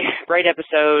 Anyway, great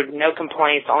episode. No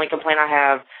complaints. The only complaint I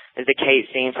have is the Kate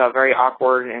scene. Felt very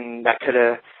awkward, and that could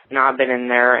have not been in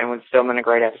there and would still been a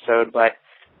great episode. But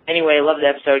anyway, love the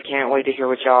episode. Can't wait to hear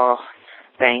what y'all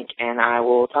think, and I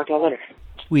will talk to y'all later.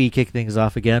 We kick things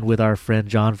off again with our friend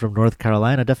John from North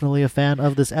Carolina. Definitely a fan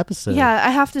of this episode. Yeah, I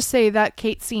have to say that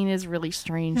Kate scene is really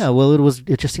strange. Yeah, well,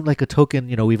 it just seemed like a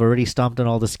token, we've already stomped on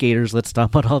all the skaters, let's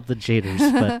stomp on all the jaders,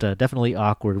 but definitely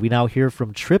awkward. We now hear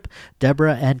from Tripp,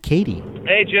 Deborah, and Katie.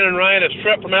 Hey, Jen and Ryan, it's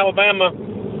Tripp from Alabama,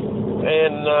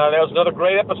 and that was another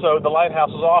great episode. The lighthouse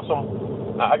is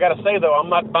awesome. I got to say, though, I'm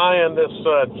not buying this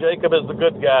Jacob is the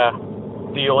good guy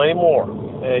deal anymore.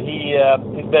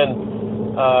 He's been...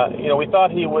 we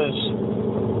thought he was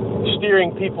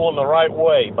steering people in the right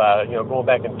way by, going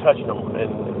back and touching them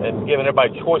and giving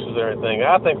everybody choices and everything.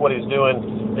 I think what he's doing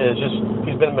is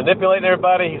he's been manipulating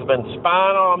everybody. He's been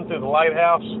spying on them through the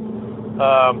lighthouse.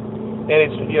 And he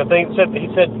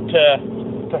said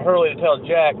to Hurley to tell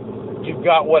Jack, you've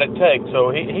got what it takes. So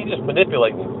he's just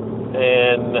manipulating.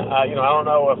 And, I don't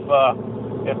know if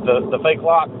the fake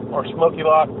lock or Smoky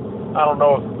Lock, I don't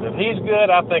know if he's good.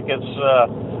 I think it's,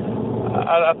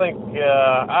 I think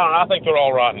they're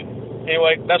all rotten.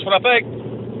 Anyway, that's what I think.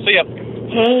 See ya.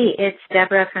 Hey, it's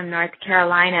Deborah from North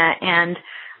Carolina, and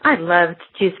I loved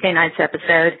Tuesday night's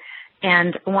episode,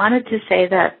 and wanted to say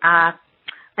that I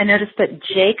noticed that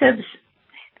Jacob's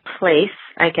place,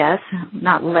 I guess,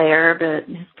 not lair, but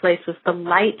his place was the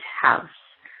lighthouse.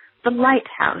 The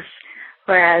lighthouse.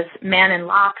 Whereas Man in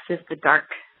Locks is the dark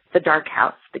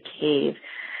house, the cave.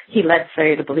 He led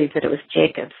Sawyer to believe that it was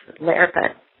Jacob's lair,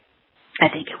 but I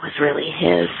think it was really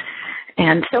his.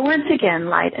 And so once again,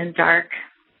 light and dark,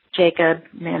 Jacob,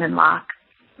 Man in Lock,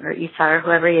 or Esau, or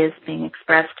whoever he is, being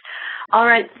expressed. All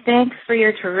right, thanks for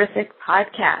your terrific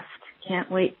podcast. Can't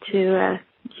wait to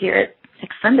hear it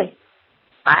next Sunday.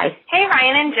 Bye. Hey,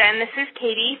 Ryan and Jen. This is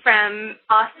Katie from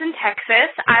Austin,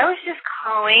 Texas. I was just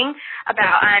calling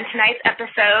about tonight's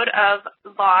episode of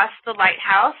Lost, the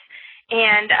Lighthouse.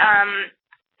 And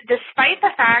despite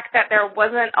the fact that there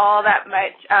wasn't all that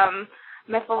much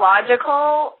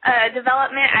mythological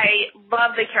development, I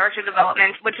love the character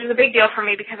development, which is a big deal for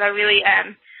me because I really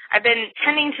I've been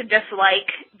tending to dislike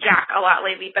Jack a lot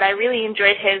lately, but I really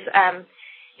enjoyed his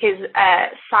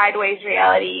sideways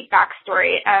reality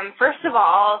backstory. First of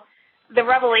all, the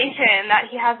revelation that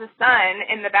he has a son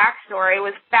in the backstory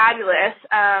was fabulous.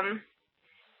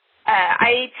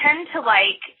 I tended to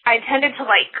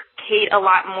like Kate a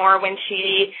lot more when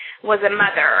she was a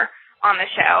mother on the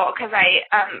show, because I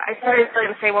started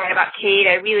feeling the same way about Kate.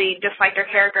 I really disliked her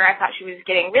character. I thought she was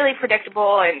getting really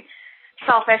predictable and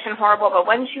selfish and horrible, but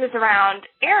when she was around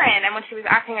Aaron and when she was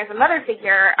acting as a mother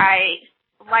figure, I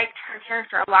liked her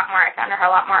character a lot more. I found her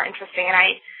a lot more interesting, and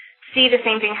I see the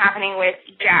same thing happening with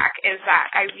Jack, is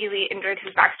that I really enjoyed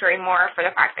his backstory more for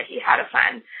the fact that he had a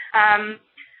son.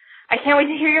 I can't wait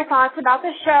to hear your thoughts about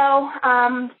the show.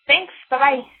 Thanks.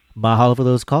 Bye-bye. Mahalo for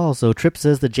those calls. So Tripp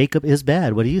says that Jacob is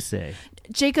bad. What do you say?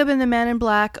 Jacob and the Man in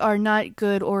Black are not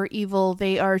good or evil.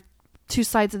 They are two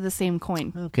sides of the same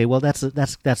coin. Okay, well, that's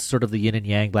sort of the yin and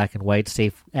yang, black and white,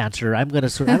 safe answer. I think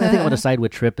I'm going to side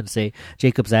with Tripp and say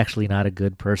Jacob's actually not a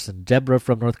good person. Deborah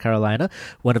from North Carolina,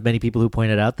 one of many people who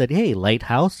pointed out that, hey,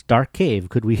 lighthouse, dark cave.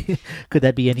 Could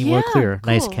that be any more clear?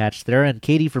 Cool. Nice catch there. And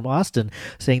Katie from Austin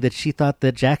saying that she thought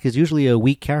that Jack is usually a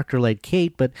weak character like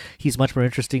Kate, but he's much more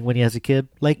interesting when he has a kid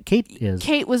like Kate is.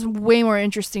 Kate was way more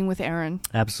interesting with Aaron.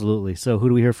 Absolutely. So who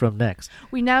do we hear from next?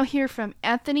 We now hear from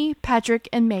Anthony, Patrick,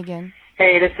 and Megan.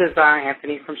 Hey, this is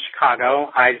Anthony from Chicago.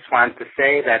 I just wanted to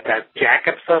say that Jack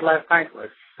episode last night was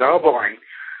so boring.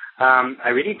 I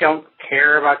really don't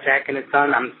care about Jack and his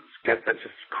son. I guess that's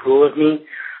just cruel of me.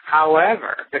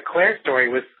 However, the Claire story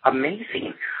was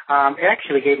amazing. It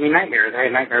actually gave me nightmares. I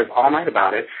had nightmares all night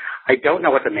about it. I don't know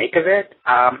what to make of it.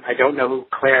 I don't know who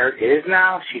Claire is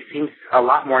now. She seems a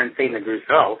lot more insane than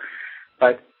Rousseau.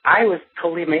 But I was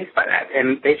totally amazed by that.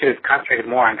 And they should have concentrated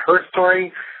more on her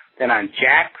story than on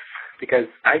Jack's, because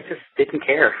I just didn't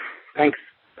care. Thanks.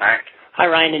 Bye. Hi,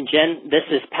 Ryan and Jen. This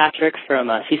is Patrick from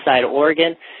Seaside,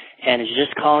 Oregon, and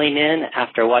just calling in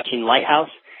after watching Lighthouse,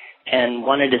 and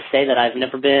wanted to say that I've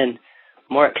never been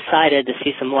more excited to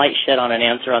see some light shed on an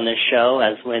answer on this show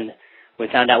as when we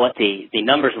found out what the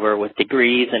numbers were with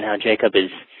degrees and how Jacob is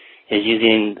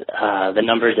using the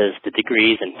numbers as the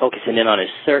degrees and focusing in on his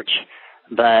search.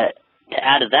 But to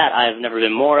add to that, I've never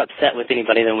been more upset with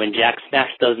anybody than when Jack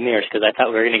smashed those mirrors, because I thought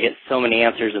we were going to get so many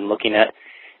answers and looking at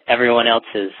everyone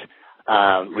else's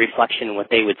reflection and what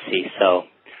they would see. So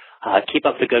keep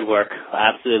up the good work.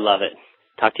 I absolutely love it.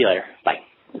 Talk to you later. Bye.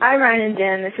 Hi, Ryan and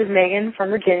Jen. This is Megan from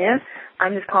Virginia.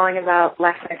 I'm just calling about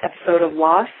last night's episode of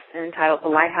Lost entitled The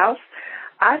Lighthouse.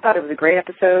 I thought it was a great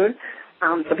episode.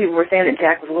 Some people were saying that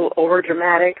Jack was a little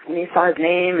over-dramatic when he saw his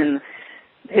name and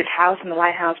his house in the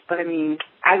lighthouse, but I mean,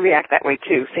 I react that way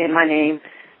too, seeing my name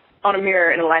on a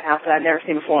mirror in a lighthouse that I'd never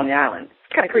seen before on the island.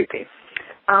 It's kind of creepy.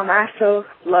 I also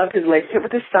loved his relationship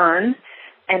with his son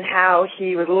and how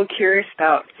he was a little curious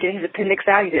about getting his appendix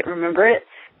out. He didn't remember it.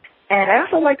 And I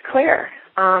also liked Claire,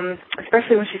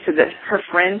 especially when she said that her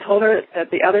friend told her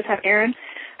that the others have Aaron.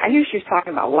 I knew she was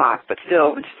talking about Locke, but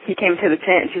still, he came to the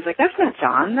tent and she was like, that's not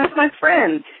John, that's my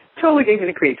friend. Totally gave me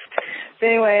the creeps. But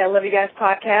anyway, I love you guys'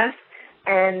 podcast.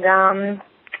 And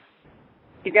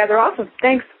you guys are awesome.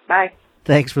 Thanks. Bye.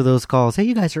 Thanks for those calls. Hey,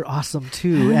 you guys are awesome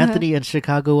too. Anthony in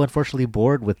Chicago, unfortunately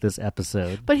bored with this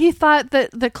episode. But he thought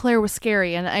that Claire was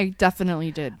scary, and I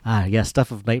definitely did. Yeah,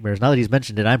 stuff of nightmares. Now that he's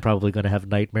mentioned it, I'm probably going to have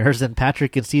nightmares. And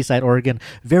Patrick in Seaside, Oregon,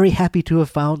 very happy to have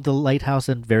found the lighthouse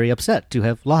and very upset to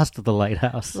have lost the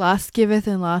lighthouse. Lost giveth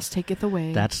and lost taketh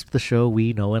away. That's the show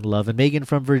we know and love. And Megan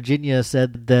from Virginia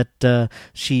said that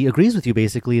she agrees with you,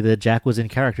 basically, that Jack was in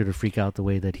character to freak out the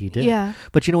way that he did. Yeah.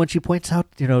 But, when she points out,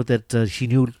 that she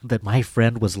knew that my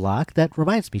friend was Locke, that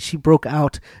reminds me, she broke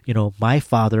out, my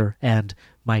father and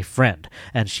my friend,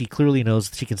 and she clearly knows,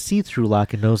 she can see through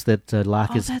Locke and knows that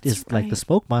Locke is right. Like the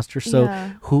smoke monster. So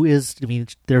who is,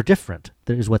 they're different.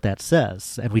 That is what that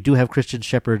says. And we do have Christian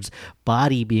Shepherd's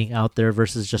body being out there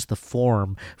versus just the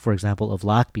form, for example, of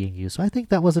Locke being used. So I think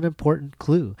that was an important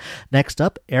clue. Next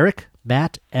up, Eric,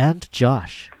 Matt, and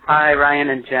Josh. Hi, Ryan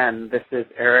and Jen. This is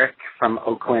Eric from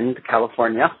Oakland,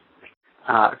 California.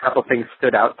 A couple things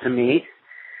stood out to me.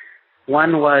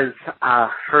 One was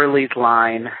Hurley's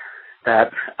line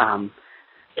that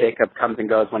Jacob comes and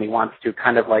goes when he wants to,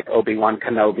 kind of like Obi-Wan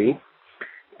Kenobi.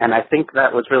 And I think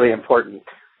that was really important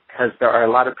because there are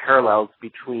a lot of parallels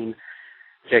between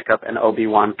Jacob and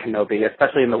Obi-Wan Kenobi,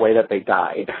 especially in the way that they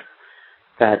died.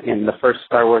 That in the first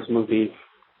Star Wars movie,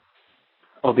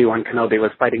 Obi-Wan Kenobi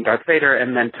was fighting Darth Vader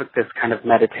and then took this kind of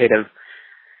meditative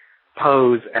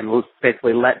pose and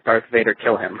basically let Darth Vader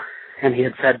kill him. And he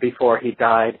had said before he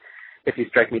died, if you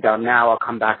strike me down now, I'll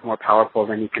come back more powerful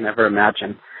than you can ever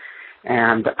imagine.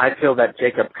 And I feel that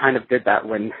Jacob kind of did that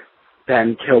when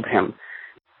Ben killed him.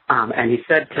 And he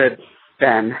said to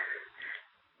Ben,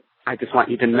 I just want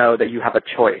you to know that you have a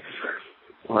choice,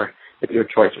 or it's your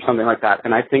choice, or something like that.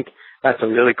 And I think that's a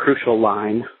really crucial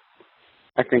line.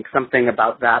 I think something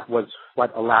about that was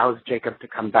what allows Jacob to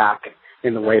come back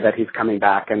in the way that he's coming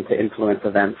back and to influence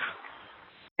events.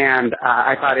 And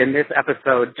I thought in this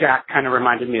episode, Jack kind of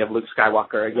reminded me of Luke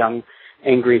Skywalker, a young,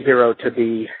 angry hero to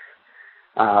be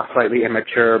slightly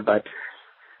immature, but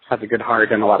has a good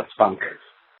heart and a lot of spunk.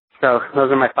 So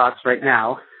those are my thoughts right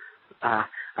now. I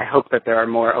hope that there are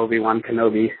more Obi-Wan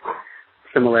Kenobi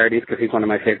similarities because he's one of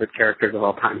my favorite characters of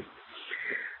all time.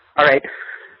 All right.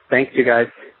 Thanks, you guys.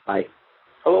 Bye.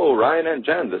 Hello, Ryan and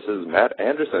Jen. This is Matt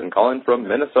Anderson calling from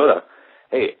Minnesota.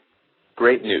 Hey,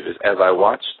 great news. As I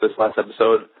watched this last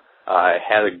episode, I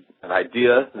had an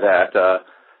idea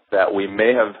that we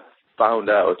may have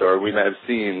found out, or we may have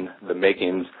seen the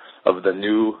makings of the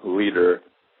new leader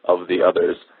of the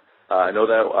others. I know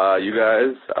that you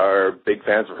guys are big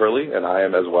fans of Hurley, and I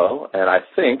am as well, and I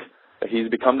think that he's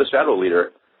become the shadow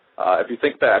leader. If you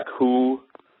think back, who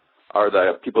are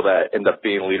the people that end up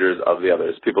being leaders of the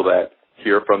others, people that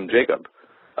hear from Jacob?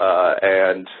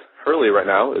 And Hurley right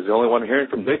now is the only one hearing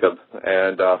from Jacob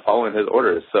and following his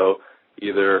orders. So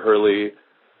either Hurley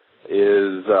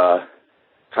is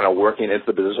kind of working into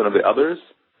the position of the others,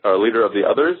 or leader of the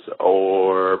others,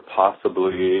 or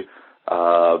possibly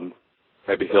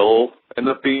maybe he'll end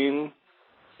up being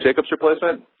Jacob's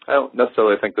replacement. I don't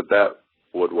necessarily think that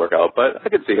would work out, but I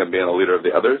could see him being a leader of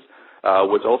the others,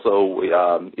 which also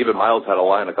even Miles had a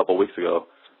line a couple of weeks ago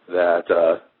that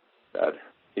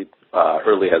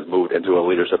Hurley has moved into a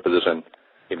leadership position.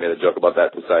 He made a joke about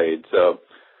that to Saeed. So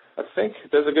I think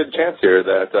there's a good chance here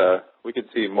that we could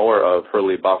see more of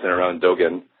Hurley bossing around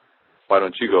Dogen. Why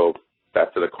don't you go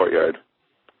back to the courtyard?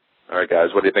 All right, guys,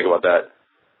 what do you think about that?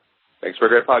 Thanks for a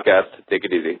great podcast. Take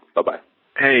it easy. Bye-bye.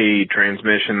 Hey,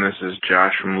 Transmission, this is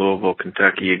Josh from Louisville,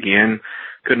 Kentucky again.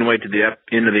 Couldn't wait to the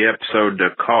end of the episode to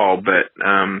call, but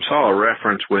saw a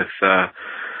reference with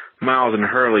Miles and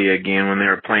Hurley again when they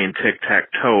were playing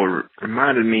tic-tac-toe. It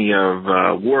reminded me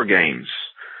of War Games,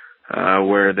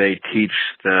 where they teach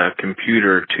the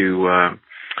computer to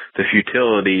the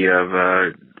futility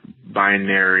of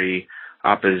binary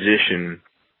opposition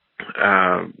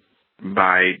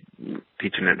by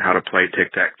teaching it how to play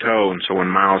tic-tac-toe. And so when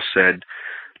Miles said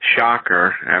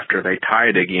shocker after they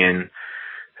tied again,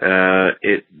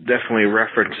 it definitely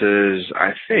references,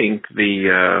 I think,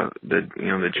 the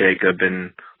Jacob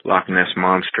and Loch Ness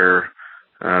Monster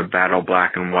battle,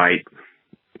 black and white,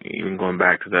 even going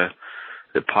back to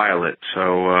the pilot.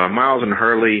 So Miles and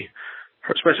Hurley,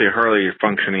 especially Hurley, are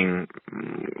functioning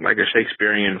like a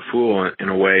Shakespearean fool in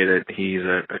a way that he's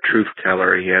a truth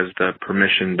teller. He has the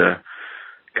permission to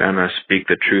kind of speak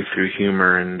the truth through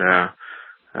humor, and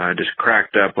just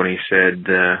cracked up when he said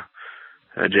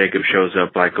Jacob shows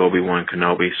up like Obi-Wan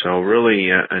Kenobi. So really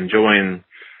enjoying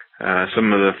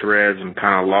some of the threads. I'm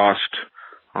kind of lost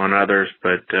on others,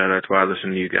 but that's why I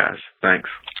listen to you guys. Thanks.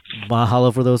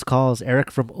 Mahalo for those calls. Eric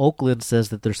from Oakland says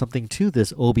that there's something to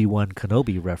this Obi-Wan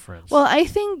Kenobi reference. Well, I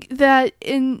think that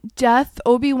in death,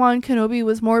 Obi-Wan Kenobi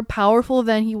was more powerful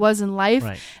than he was in life,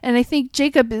 right. And I think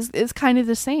Jacob is kind of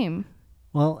the same.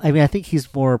 Well, I mean, I think he's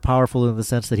more powerful in the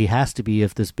sense that he has to be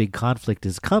if this big conflict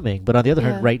is coming. But on the other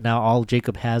hand, right now, all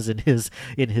Jacob has in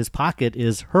his pocket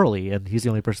is Hurley, and he's the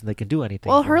only person that can do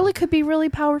anything. Well, Hurley could be really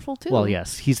powerful, too. Well,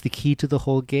 yes. He's the key to the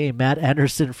whole game. Matt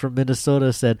Anderson from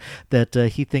Minnesota said that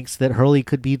he thinks that Hurley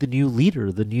could be the new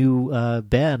leader, the new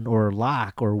Ben or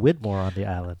Locke or Widmore on the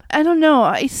island. I don't know.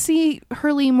 I see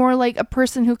Hurley more like a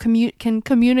person who can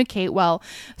communicate well.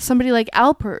 Somebody like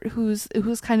Alpert, who's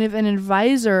kind of an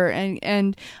advisor and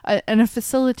a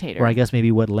facilitator. Or I guess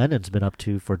maybe what Lennon's been up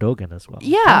to for Dogen as well.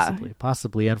 Yeah.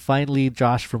 Possibly. And finally,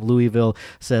 Josh from Louisville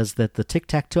says that the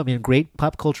tic-tac-toe, I mean, great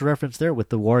pop culture reference there with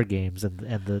the War Games and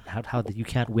the how you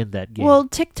can't win that game. Well,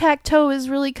 tic-tac-toe is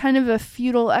really kind of a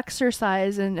futile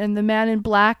exercise, and the Man in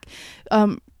Black,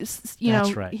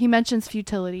 That's right. He mentions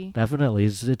futility. Definitely.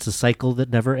 It's a cycle that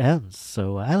never ends.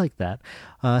 So I like that.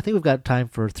 I think we've got time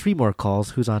for 3 more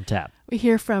calls. Who's on tap? We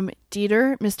hear from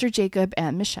Dieter, Mr. Jacob,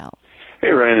 and Michelle. Hey,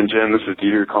 Ryan and Jen, this is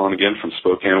Dieter calling again from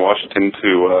Spokane, Washington,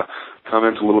 to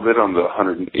comment a little bit on the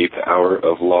 108th hour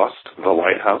of Lost, The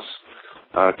Lighthouse.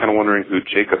 Kind of wondering who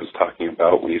Jacob is talking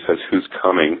about when he says who's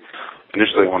coming.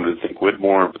 Initially, I wanted to think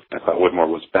Widmore, but I thought Widmore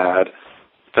was bad.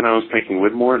 Then I was thinking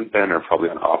Widmore and Ben are probably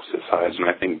on opposite sides, and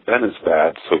I think Ben is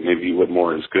bad, so maybe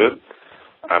Widmore is good.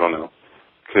 I don't know.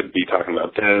 Could be talking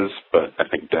about Dez, but I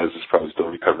think Dez is probably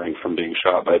still recovering from being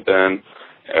shot by Ben.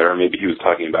 Or maybe he was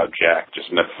talking about Jack,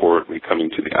 just metaphorically coming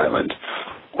to the island.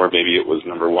 Or maybe it was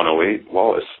number 108,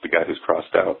 Wallace, the guy who's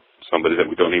crossed out, somebody that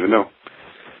we don't even know.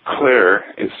 Claire,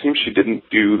 it seems she didn't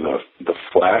do the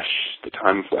flash, the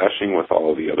time flashing with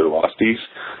all the other Losties,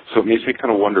 so it makes me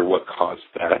kind of wonder what caused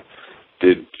that.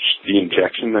 Did the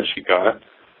injection that she got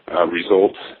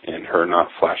result in her not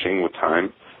flashing with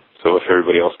time? So if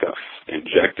everybody else got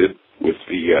injected with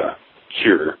the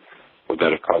cure, would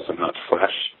that have caused them not to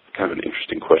flash? Kind of an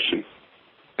interesting question.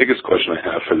 Biggest question I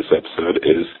have for this episode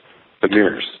is the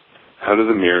mirrors. How do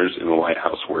the mirrors in the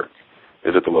lighthouse work?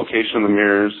 Is it the location of the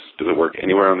mirrors? Does it work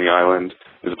anywhere on the island?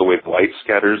 Is it the way the light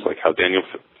scatters, like how Daniel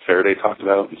Faraday talked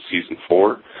about in season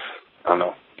 4? I don't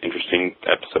know. Interesting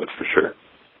episode for sure.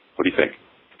 What do you think?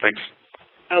 Thanks.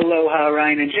 Aloha,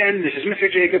 Ryan and Jen. This is Mr.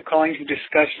 Jacob calling to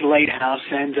discuss The Lighthouse,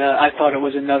 and I thought it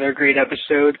was another great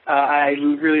episode. I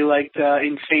really liked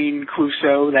Insane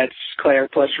Clouseau, that's Claire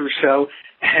plus Rousseau,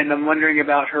 and I'm wondering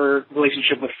about her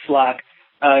relationship with Flock.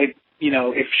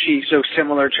 If she's so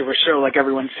similar to Rousseau, like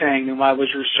everyone's saying, then why was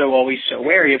Rousseau always so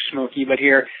wary of Smokey? But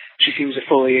here, she seems to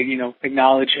fully,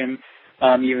 acknowledge him,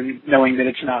 even knowing that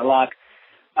it's not Locke.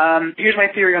 Here's my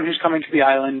theory on who's coming to the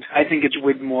island. I think it's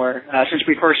Widmore. Since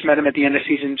we first met him at the end of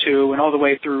season 2 and all the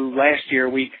way through last year,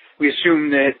 we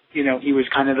assumed that, he was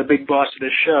kind of the big boss of the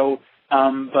show.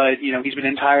 But he's been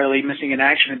entirely missing in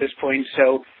action at this point,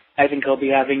 so I think he'll be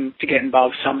having to get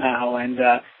involved somehow, and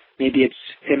maybe it's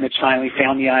him that's finally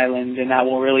found the island, and that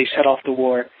will really set off the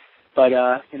war. But,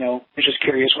 I'm just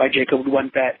curious why Jacob would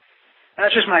want that.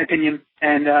 That's just my opinion,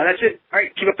 and that's it. All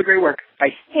right, keep up the great work.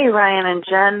 Bye. Hey, Ryan and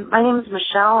Jen. My name is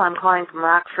Michelle. I'm calling from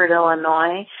Rockford,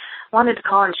 Illinois. Wanted to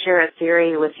call and share a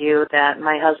theory with you that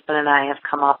my husband and I have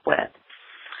come up with.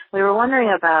 We were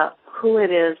wondering about who it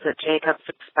is that Jacob's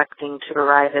expecting to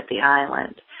arrive at the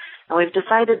island, and we've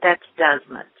decided that's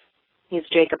Desmond. He's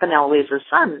Jacob and Eloise's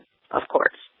son, of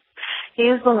course.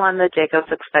 He's the one that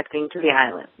Jacob's expecting to the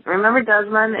island. Remember,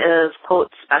 Desmond is, quote,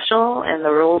 special, and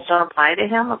the rules don't apply to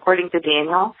him, according to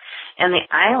Daniel. And the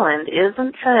island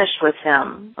isn't finished with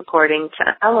him, according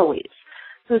to Eloise,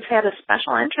 who's had a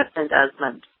special interest in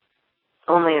Desmond.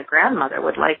 Only a grandmother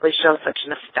would likely show such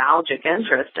nostalgic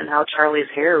interest in how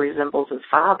Charlie's hair resembles his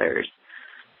father's.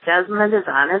 Desmond is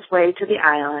on his way to the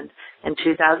island in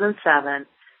 2007,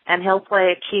 and he'll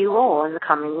play a key role in the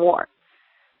coming war.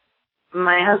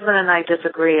 My husband and I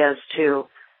disagree as to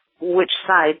which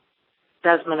side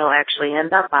Desmond will actually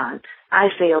end up on. I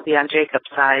say he'll be on Jacob's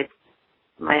side.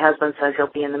 My husband says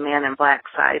he'll be in the Man in Black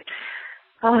side.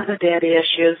 Oh, the daddy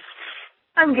issues.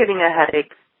 I'm getting a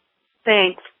headache.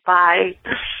 Thanks. Bye.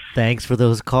 Thanks for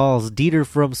those calls. Dieter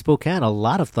from Spokane, a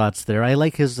lot of thoughts there. I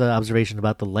like his observation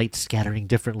about the light scattering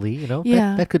differently.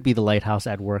 Yeah. That could be the lighthouse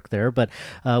at work there. But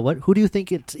who do you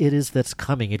think it is that's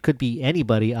coming? It could be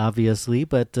anybody, obviously,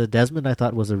 but Desmond, I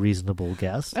thought, was a reasonable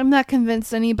guess. I'm not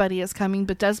convinced anybody is coming,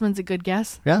 but Desmond's a good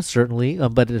guess. Yeah, certainly.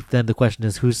 But then the question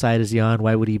is, whose side is he on?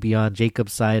 Why would he be on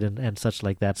Jacob's side and such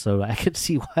like that? So I can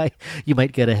see why you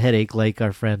might get a headache like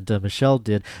our friend Michelle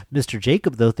did. Mr.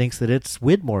 Jacob, though, thinks that it's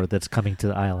Widmore that's coming to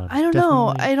the island. I don't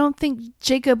know. I don't think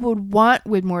Jacob would want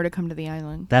Widmore to come to the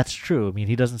island. That's true. I mean,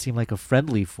 he doesn't seem like a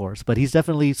friendly force, but he's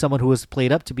definitely someone who has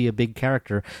played up to be a big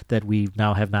character that we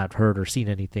now have not heard or seen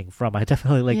anything from. I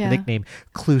definitely like the nickname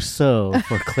Clouseau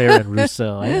for Claire and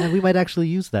Rousseau. And we might actually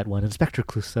use that one, Inspector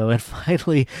Clouseau. And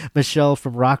finally, Michelle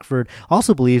from Rockford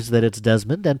also believes that it's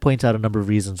Desmond and points out a number of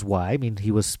reasons why. I mean,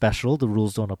 he was special. The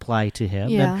rules don't apply to him.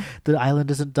 Yeah. And the island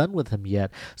isn't done with him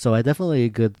yet. So I definitely a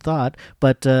good thought.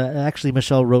 But actually,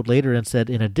 Michelle wrote later and said,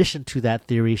 in addition to that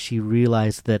theory, she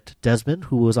realized that Desmond,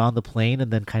 who was on the plane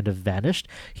and then kind of vanished,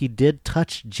 he did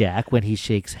touch Jack when he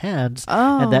shakes hands,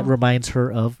 and that reminds her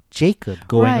of Jacob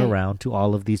going around to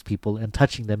all of these people and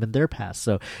touching them in their past.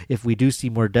 So if we do see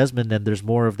more Desmond and there's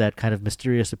more of that kind of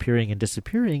mysterious appearing and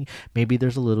disappearing, maybe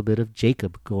there's a little bit of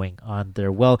Jacob going on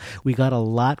there. Well, we got a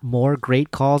lot more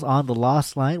great calls on the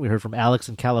Lost line. We heard from Alex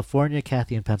in California,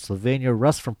 Kathy in Pennsylvania,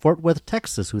 Russ from Fort Worth,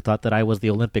 Texas, who thought that I was the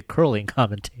Olympic curling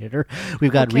commentator.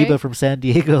 We've got Reba from San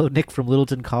Diego, Nick from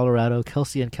Littleton, Colorado,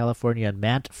 Kelsey in California, and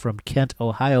Matt from Kent,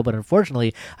 Ohio. But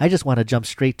unfortunately, I just want to jump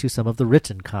straight to some of the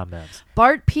written comments.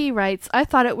 Bart P. writes, I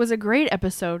thought it was a great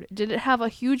episode. Did it have a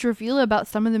huge reveal about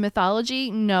some of the mythology?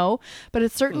 No, but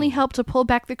it certainly helped to pull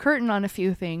back the curtain on a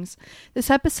few things. This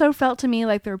episode felt to me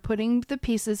like they're putting the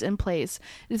pieces in place.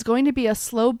 It is going to be a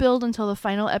slow build until the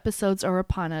final episodes are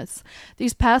upon us.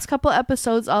 These past couple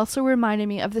episodes also reminded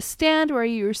me of The Stand, where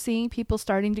you're seeing people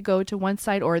starting to go to one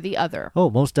side or the other. Oh,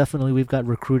 most definitely. We've got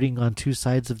recruiting on two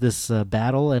sides of this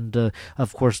battle, and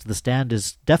of course, The Stand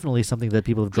is definitely something that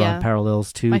people have drawn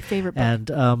parallels to. My favorite book. And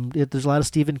there's a lot of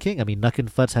Stephen King. I mean, Nuck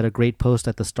and Futz had a great post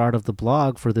at the start of the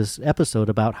blog for this episode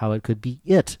about how it could be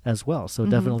it as well. So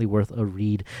definitely worth a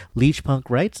read. Leech Punk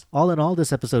writes, all in all,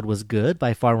 this episode was good.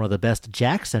 By far one of the best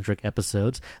Jack-centric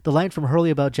episodes. The line from Hurley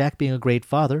about Jack being a great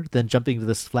father, then jumping to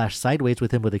the splash sideways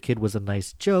with him with a kid was a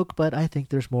nice joke, but I think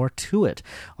there's more to it.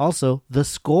 Also, the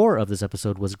score of this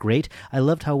episode was great. I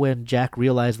loved how when Jack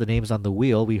realized the names on the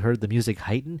wheel, we heard the music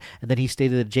heighten, and then he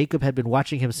stated that Jacob had been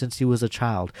watching him since he was a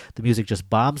child. The music just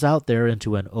bombs out there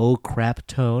into an oh crap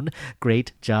tone.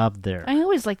 Great job there. I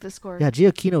always like the score. Yeah,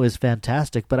 Giacchino is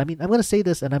fantastic, but I mean, I'm going to say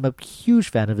this, and I'm a huge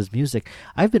fan of his music.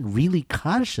 I've been really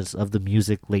conscious of the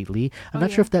music lately. I'm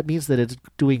not sure if that means that it's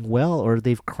doing well or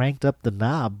they've cranked up the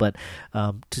knob, but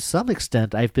to some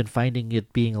extent, I've been finding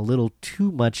it being a little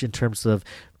too much in terms of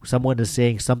someone is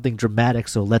saying something dramatic,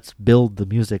 so let's build the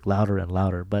music louder and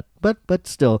louder. But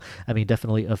still, I mean,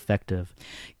 definitely effective.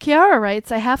 Kiara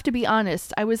writes, I have to be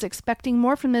honest, I was expecting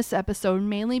more from this episode,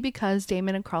 mainly because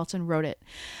Damon and Carlton wrote it.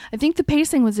 I think the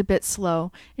pacing was a bit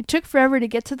slow. It took forever to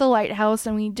get to the lighthouse,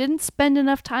 and we didn't spend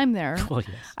enough time there. Oh, yes.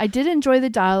 I did enjoy the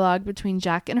dialogue between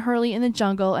Jack and Hurley in the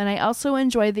jungle, and I also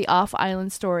enjoyed the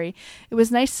off-island story. It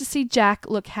was nice to see Jack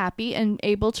look happy and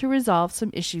able to resolve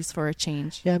some issues for a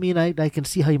change. Yeah, I mean, I can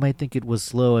see how you might think it was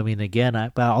slow. I mean, again,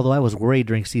 although I was worried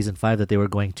during season 5 that they were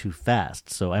going too fast,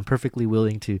 so I'm perfectly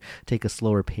willing to take a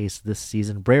slower pace this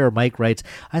season. Brayer Mike writes,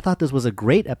 I thought this was a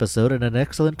great episode and an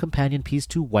excellent companion piece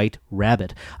to White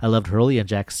Rabbit. I loved Hurley and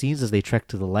Jack's scenes as they trekked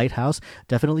to the lighthouse.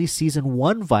 Definitely season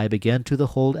 1 vibe again to the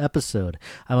whole episode.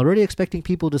 I'm already expecting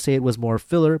people to say it was more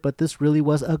filler, but this really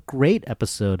was a great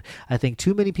episode. I think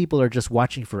too many people are just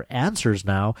watching for answers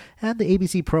now, and the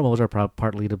ABC promos are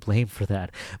partly to blame for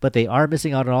that. But they are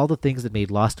missing out on all the things that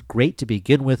made Lost great to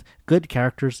begin with. Good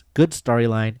characters, good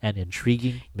storyline, and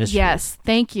intriguing mystery. Yes,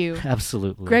 thank you.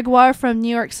 Absolutely. Gregoire from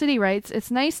New York City writes,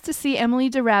 it's nice to see Emily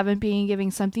DeRavin being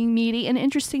given something meaty and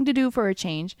interesting to do for a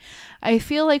change. I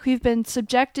feel like we've been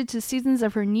subjected to seasons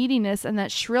of her neediness and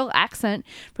that shrill accent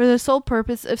for the sole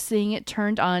purpose of seeing it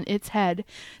turned on its head.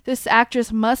 This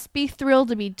actress must be thrilled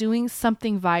to be doing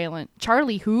something violent.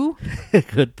 Charlie who?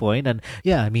 Good point. And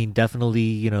yeah, I mean,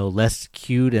 definitely, less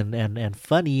cute and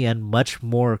funny and much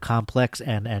more complex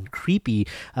and creepy.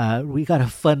 We got a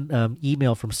fun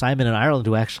email from Simon in Ireland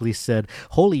who actually said,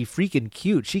 holy freaking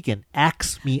cute, she can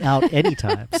axe me out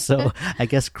anytime. So I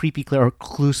guess Creepy Claire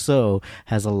Clouseau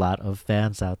has a lot of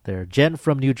fans out there. Jen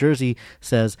from New Jersey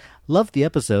says, loved the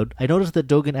episode. I noticed that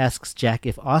Dogan asks Jack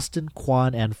if Austin,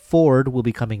 Kwan, and Ford will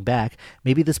be coming back.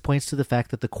 Maybe this points to the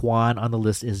fact that the Kwan on the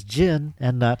list is Jin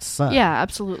and not Sun. Yeah,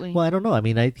 absolutely. Well, I don't know. I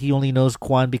mean, he only knows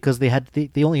Kwan because they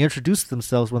only introduced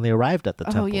themselves when they arrived at the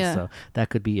temple. Yeah. So that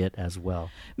could be it as well.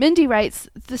 Mindy writes,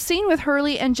 the scene with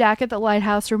Hurley and Jack at the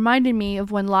lighthouse reminded me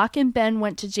of when Locke and Ben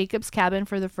went to Jacob's cabin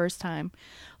for the first time.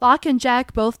 Locke and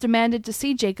Jack both demanded to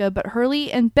see Jacob, but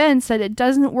Hurley and Ben said it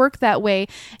doesn't work that way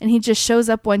and he just shows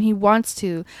up when he wants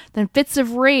to. Then fits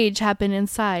of rage happen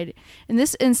inside. In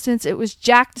this instance, it was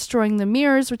Jack destroying the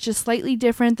mirrors, which is slightly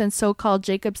different than so-called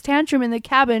Jacob's tantrum in the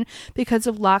cabin because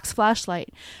of Locke's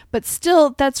flashlight. But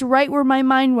still, that's right where my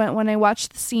mind went when I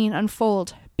watched the scene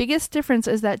unfold. Biggest difference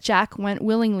is that Jack went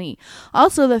willingly.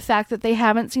 Also, the fact that they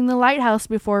haven't seen the lighthouse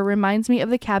before reminds me of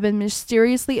the cabin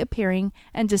mysteriously appearing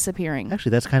and disappearing.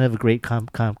 Actually, that's kind of a great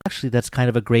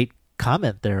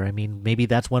comment there. I mean, maybe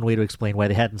that's one way to explain why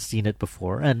they hadn't seen it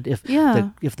before. And if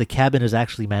the cabin is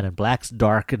actually Man in Black's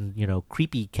dark and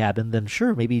creepy cabin, then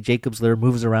sure, maybe Jacob's lair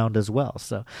moves around as well.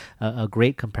 So a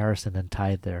great comparison and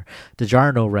tie there.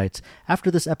 DeJarno writes,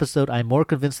 after this episode, I'm more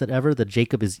convinced than ever that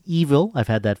Jacob is evil. I've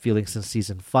had that feeling since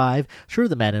season 5. Sure,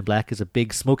 the Man in Black is a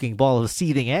big smoking ball of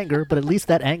seething anger, but at least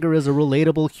that anger is a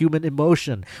relatable human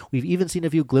emotion. We've even seen a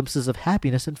few glimpses of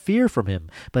happiness and fear from him.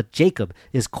 But Jacob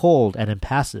is cold and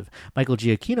impassive. Michael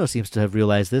Giacchino seems to have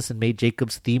realized this and made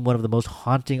Jacob's theme one of the most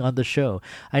haunting on the show.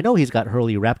 I know he's got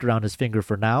Hurley wrapped around his finger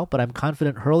for now, but I'm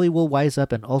confident Hurley will wise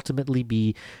up and ultimately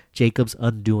be Jacob's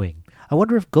undoing. I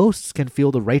wonder if ghosts can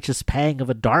feel the righteous pang of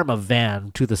a Dharma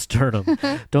van to the sternum.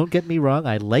 Don't get me wrong,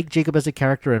 I like Jacob as a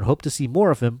character and hope to see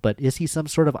more of him, but is he some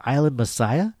sort of island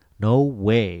messiah? No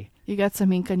way. You got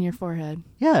some ink on your forehead.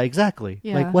 Yeah, exactly.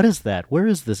 Yeah. Like, what is that? Where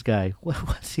is this guy? What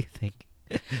does he think?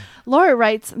 Laura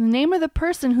writes, the name of the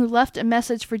person who left a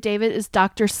message for David is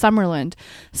Dr. Summerland.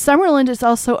 Summerland is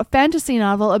also a fantasy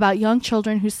novel about young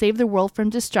children who save the world from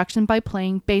destruction by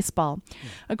playing baseball.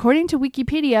 According to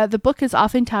Wikipedia, the book is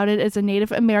often touted as a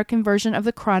Native American version of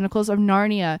the Chronicles of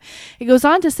Narnia. It goes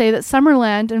on to say that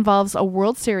Summerland involves a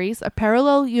World Series, a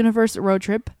parallel universe road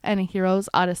trip, and a hero's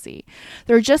odyssey.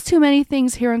 There are just too many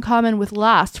things here in common with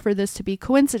Lost for this to be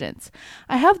coincidence.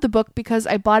 I have the book because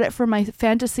I bought it for my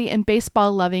fantasy and baseball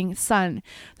loving son.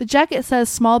 The jacket says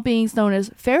small beings known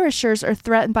as Farishers are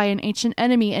threatened by an ancient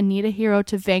enemy and need a hero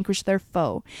to vanquish their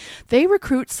foe. They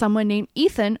recruit someone named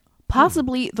Ethan,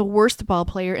 possibly the worst ball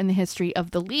player in the history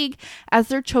of the league, as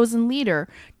their chosen leader.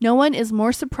 No one is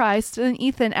more surprised than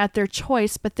Ethan at their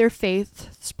choice, but their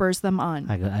faith spurs them on.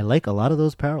 I like a lot of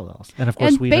those parallels. And of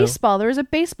course, we baseball. There was a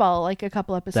baseball like a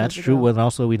couple episodes ago. That's true. And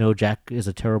also we know Jack is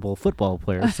a terrible football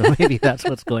player, so maybe that's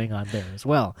what's going on there as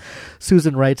well.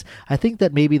 Susan writes, I think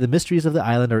that maybe the mysteries of the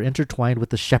island are intertwined with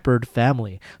the Shepherd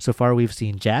family. So far we've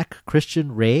seen Jack,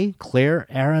 Christian, Ray, Claire,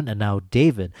 Aaron, and now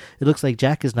David. It looks like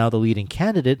Jack is now the leading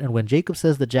candidate, and when when Jacob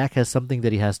says that Jack has something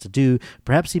that he has to do,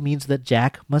 perhaps he means that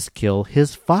Jack must kill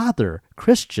his father,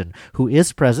 Christian, who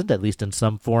is present, at least in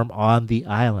some form, on the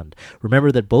island.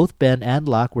 Remember that both Ben and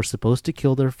Locke were supposed to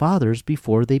kill their fathers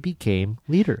before they became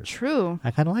leaders. True. I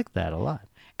kind of like that a lot.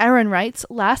 Aaron writes,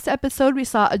 last episode we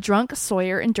saw a drunk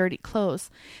Sawyer in dirty clothes.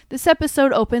 This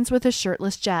episode opens with a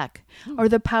shirtless Jack. Are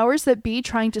the powers that be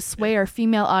trying to sway our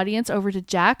female audience over to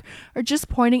Jack, or just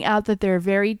pointing out that they're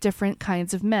very different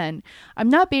kinds of men? I'm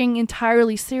not being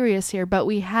entirely serious here, but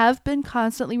we have been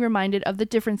constantly reminded of the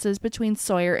differences between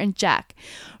Sawyer and Jack.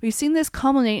 We've seen this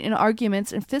culminate in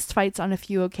arguments and fistfights on a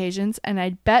few occasions, and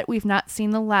I'd bet we've not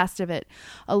seen the last of it.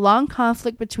 A long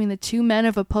conflict between the two men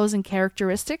of opposing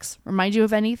characteristics? Remind you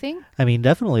of anything? I mean,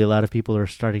 definitely a lot of people are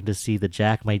starting to see that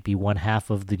Jack might be one half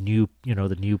of the new,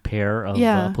 the new pair of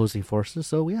opposing forces.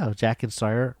 So yeah, Jack and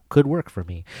Sawyer could work for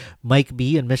me. Mike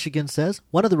B. in Michigan says,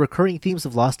 one of the recurring themes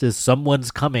of Lost is someone's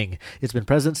coming. It's been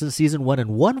present since season 1 in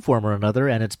one form or another,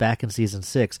 and it's back in season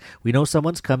 6. We know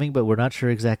someone's coming, but we're not sure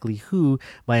exactly who.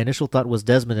 My initial thought was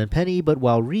Desmond and Penny, but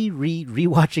while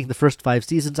rewatching the first 5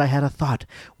 seasons, I had a thought.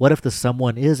 What if the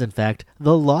someone is, in fact,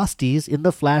 the Losties in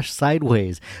the Flash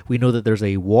Sideways? We know that there's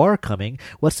a war coming.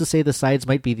 What's to say the sides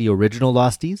might be the original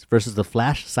Losties versus the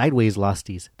Flash Sideways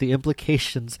Losties? The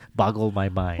implications boggle my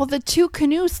mind. Well, the two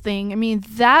canoes thing, I mean,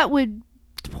 that would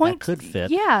point... That could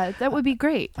fit. Yeah, that would be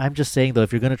great. I'm just saying, though,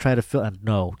 if you're going to try to fill...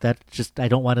 No, I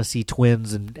don't want to see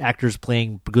twins and actors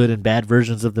playing good and bad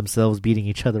versions of themselves beating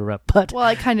each other up. But well,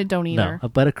 I kind of don't either. No,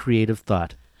 but a creative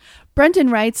thought. Brendan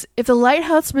writes, if the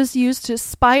lighthouse was used to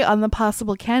spy on the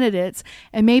possible candidates,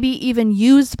 and maybe even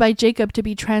used by Jacob to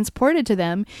be transported to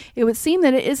them, it would seem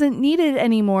that it isn't needed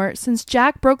anymore since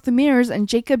Jack broke the mirrors and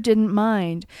Jacob didn't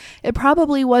mind. It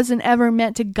probably wasn't ever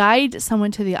meant to guide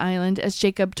someone to the island, as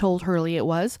Jacob told Hurley it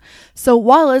was. So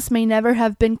Wallace may never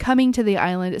have been coming to the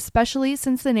island, especially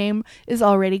since the name is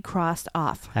already crossed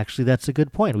off. Actually, that's a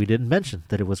good point. We didn't mention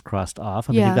that it was crossed off.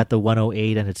 I mean, you've got the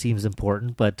 108 and it seems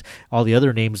important, but all the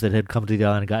other names that had come to the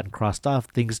island and gotten crossed off,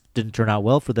 things didn't turn out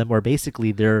well for them, or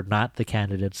basically they're not the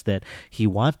candidates that he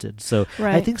wanted. So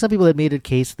I think some people had made a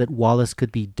case that Wallace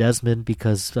could be Desmond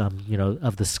because,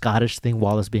 of the Scottish thing,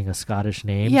 Wallace being a Scottish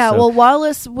name. Yeah, well,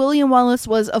 William Wallace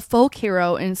was a folk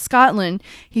hero in Scotland.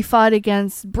 He fought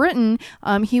against Britain.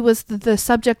 He was the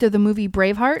subject of the movie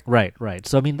Braveheart. Right.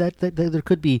 So, I mean, that there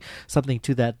could be something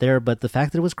to that there, but the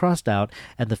fact that it was crossed out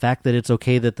and the fact that it's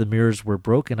okay that the mirrors were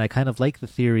broken, I kind of like the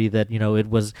theory that,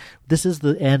 this is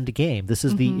the end game. This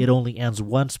is the it only ends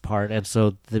once part, and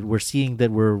so that we're seeing that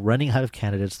we're running out of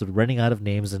candidates, we're running out of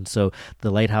names, and so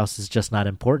the lighthouse is just not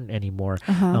important anymore.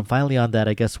 Finally on that,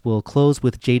 I guess we'll close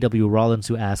with J.W. Rollins,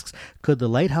 who asks, could the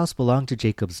lighthouse belong to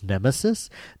Jacob's nemesis?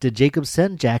 Did Jacob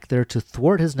send Jack there to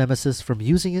thwart his nemesis from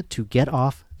using it to get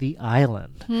off the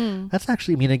island? That's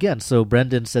actually, again, so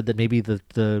Brendan said that maybe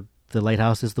the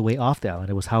lighthouse is the way off the island.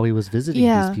 It was how he was visiting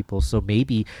these people. So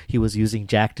maybe he was using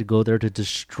Jack to go there to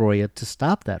destroy it to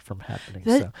stop that from happening.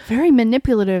 Very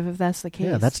manipulative if that's the case.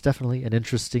 Yeah, that's definitely an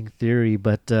interesting theory.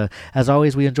 But as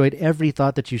always, we enjoyed every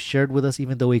thought that you shared with us,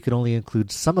 even though we could only include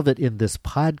some of it in this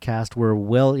podcast. We're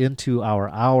well into our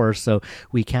hour, so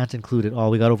we can't include it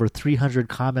all. We got over 300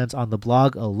 comments on the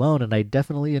blog alone, and I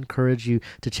definitely encourage you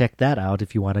to check that out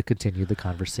if you want to continue the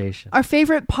conversation. Our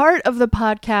favorite part of the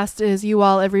podcast is you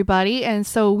all, everybody. And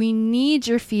so we need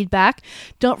your feedback.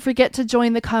 Don't forget to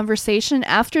join the conversation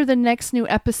after the next new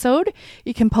episode.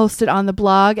 You can post it on the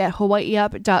blog at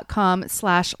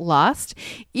hawaiiup.com/lost.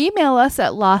 Email us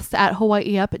at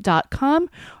lost@hawaiiup.com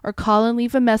or call and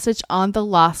leave a message on the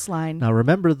Lost line. Now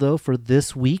remember, though, for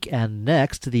this week and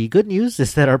next, the good news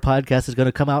is that our podcast is going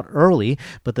to come out early,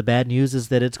 but the bad news is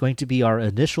that it's going to be our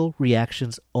initial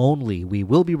reactions only. We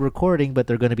will be recording, but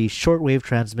they're going to be shortwave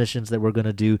transmissions that we're going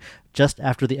to do just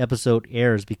after the episode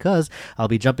airs, because I'll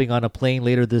be jumping on a plane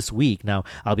later this week. Now,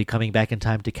 I'll be coming back in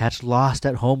time to catch Lost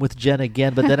at Home with Jen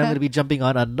again, but then I'm going to be jumping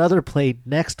on another plane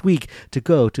next week to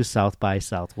go to South by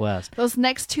Southwest. Those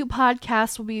next 2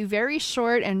 podcasts will be very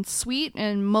short and sweet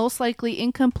and most likely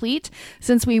incomplete,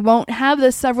 since we won't have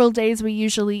the several days we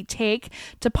usually take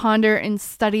to ponder and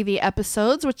study the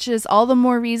episodes, which is all the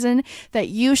more reason that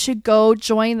you should go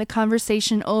join the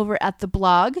conversation over at the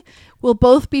blog. We'll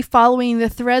both be following the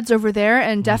threads over there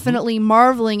and definitely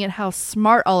marveling at how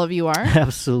smart all of you are.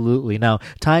 Absolutely. Now,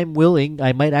 time willing,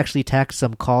 I might actually tack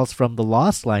some calls from the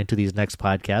Lost line to these next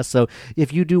podcasts. So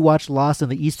if you do watch Lost in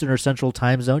the Eastern or Central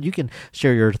time zone, you can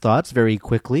share your thoughts very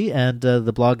quickly. And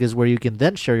the blog is where you can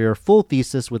then share your full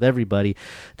thesis with everybody.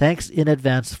 Thanks in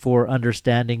advance for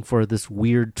understanding for this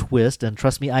weird twist. And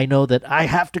trust me, I know that I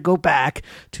have to go back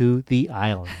to the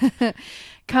island.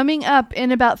 Coming up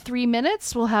in about 3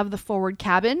 minutes, we'll have the Forward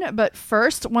Cabin. But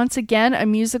first, once again, a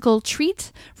musical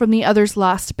treat from the Others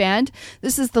Lost Band.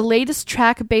 This is the latest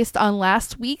track based on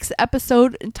last week's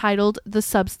episode entitled The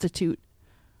Substitute.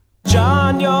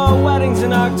 John, your wedding's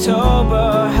in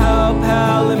October. Help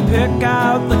Helen pick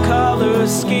out the color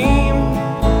scheme.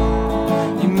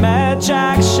 You met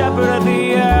Jack Shepard at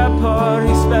the airport.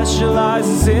 He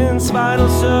specializes in spinal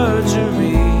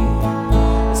surgery.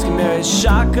 He's married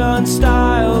shotgun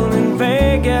style in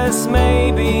Vegas.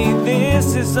 Maybe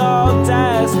this is all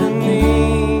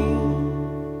destiny.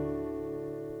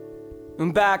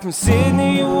 Back from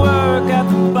Sydney, you work at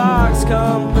the box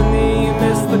company. You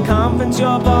miss the conference,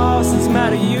 your boss is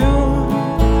mad at you.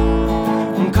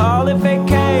 Call it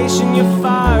vacation, you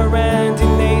fire Randy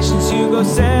Nations. Hugo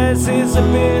says he's a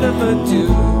bit of a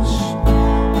douche.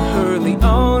 Hurley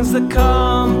owns the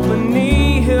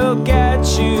company. He'll get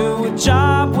you a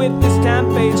job with this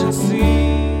temp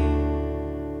agency.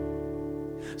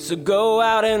 So go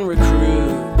out and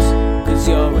recruit, 'cause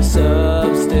you're a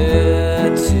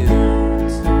substitute.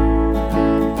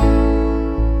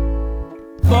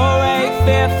 4, 8,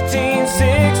 15,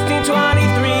 16,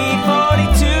 23,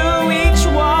 42. Each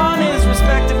one is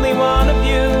respectively one of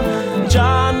you.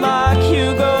 John, Mark,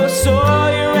 Hugo,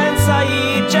 Sawyer, and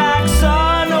Saeed,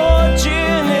 Jackson, or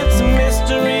Jin. It's a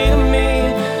mystery to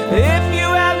me. If you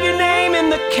have your name in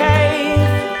the cave,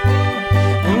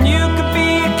 and you could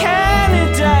be a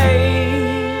candidate.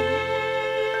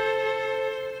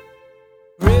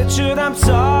 Richard, I'm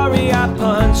sorry I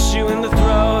punched you in the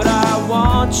throat. I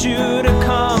want you to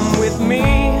come with me.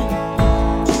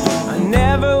 I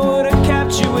never would have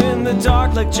kept you in the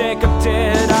dark like Jacob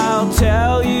did. I'll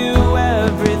tell you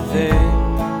everything.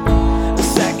 The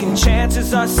second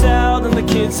chances are seldom the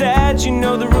kid's edge. You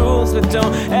know the rules, but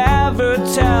don't ever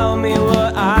tell me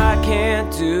what I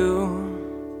can't do.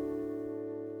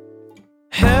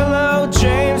 Hello,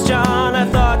 James John, I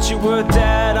thought you were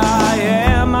dead. I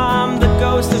am, I'm the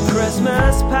ghost of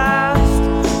Christmas past.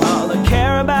 All I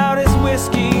care about is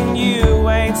whiskey and you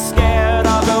ain't scared.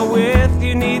 I'll go with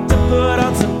you, need to put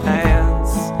on some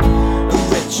pants.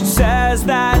 Richard says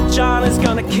that John is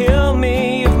gonna kill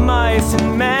me of mice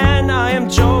and men. I am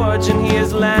George and he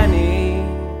is Lenny,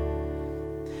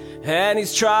 and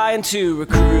he's trying to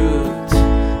recruit,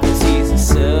 'cause he's a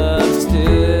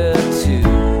substitute.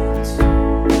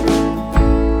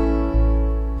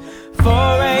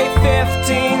 4, 8,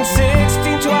 15,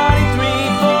 16, 23,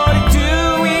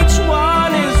 42. Each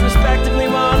one is respectively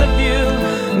one of you.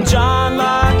 John,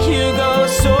 Mark, Hugo,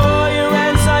 Sawyer,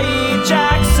 and Saeed,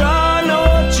 Jackson,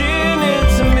 or Jin.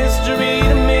 It's a mystery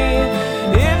to me.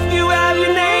 If you have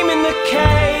your name in the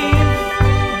cave,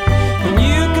 then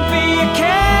you could be a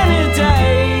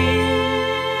candidate.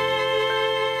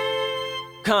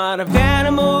 Kind of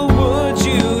animal would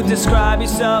you describe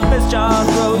yourself as? John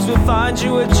Rose will find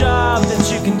you a job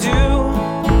that you can do.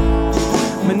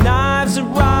 My knives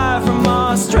arrive from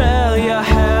Australia,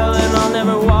 Helen, I'll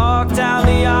never walk down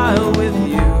the aisle with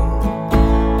you.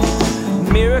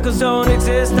 Miracles don't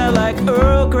exist, I like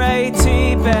Earl Grey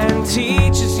tea. Ben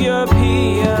teaches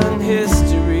European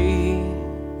history,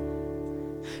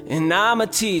 and I'm a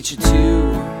teacher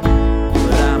too,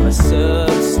 but I'm a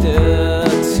substitute.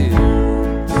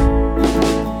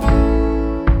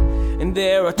 And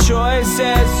there are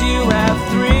choices, you have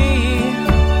 3.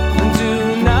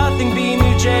 Do nothing, be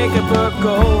new Jacob, or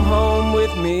go home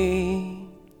with me.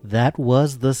 That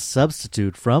was The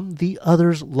Substitute from the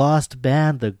Others Lost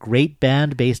Band, the great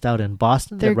band based out in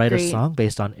Boston that write a song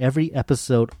based on every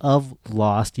episode of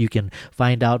Lost. You can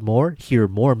find out more, hear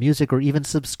more music, or even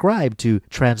subscribe to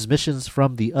Transmissions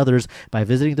from the Others by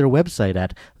visiting their website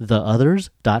at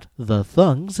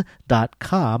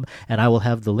theothers.thethungs.com, and I will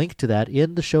have the link to that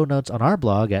in the show notes on our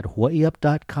blog at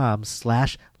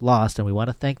hawaiiup.com/lost, and we want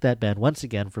to thank that band once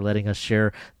again for letting us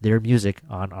share their music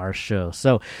on our show.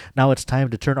 So now it's time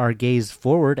to turn our gaze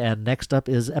forward, and next up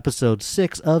is episode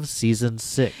 6 of season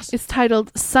 6. It's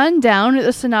titled Sundown.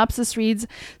 The synopsis reads,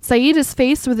 Saeed is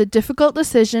faced with a difficult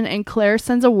decision and Claire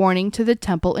sends a warning to the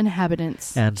temple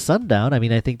inhabitants. And Sundown, I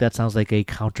mean, I think that sounds like a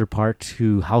counterpart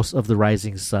to House of the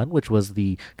Rising Sun, which was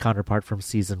the counterpart from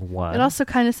season 1. It also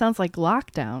kind of sounds like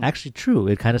Lockdown. Actually, true.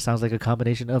 It kind of sounds like a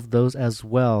combination of those as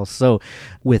well. So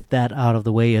with that out of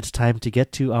the way, it's time to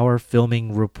get to our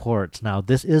filming report. Now,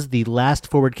 this is the last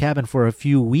Forward Cabin for a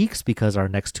few weeks because our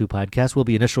next two podcasts will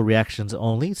be initial reactions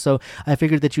only. So I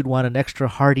figured that you'd want an extra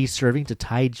hearty serving to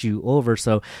tide you over.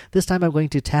 So this time I'm going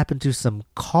to tap into some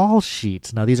call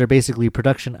sheets. Now, these are basically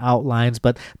production outlines,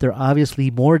 but they're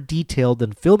obviously more detailed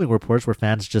than filming reports where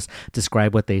fans just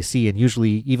describe what they see. And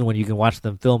usually, even when you can watch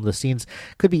them film, the scenes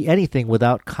could be anything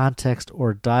without context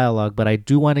or dialogue. But I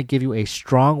do want to give you a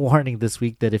strong warning this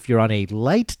week that if you're on a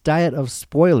light diet of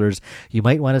spoilers, you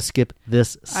might want to skip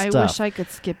this stuff. I wish I could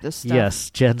skip this stuff. Yes,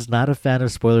 Jen's not a fan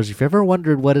of spoilers. If you ever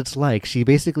wondered what it's like, she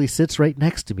basically sits right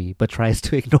next to me but tries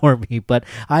to ignore me. But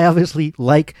I obviously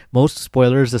like most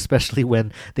spoilers, especially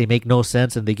when they make no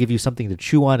sense and they give you something to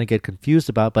chew on and get confused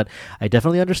about. But I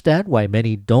definitely understand why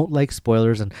many don't like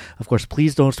spoilers. And of course,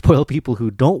 please don't spoil people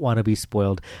who don't want to be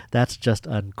spoiled. That's just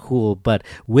uncool. But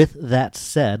with that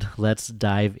said, let's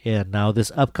dive in. Now,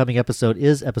 this upcoming episode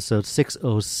is episode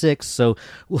 606, so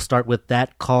we'll start with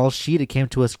that call sheet. It came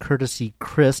to us courtesy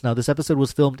Chris. Now, this episode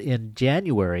was filmed in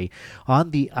January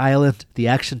on the island. The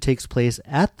action takes place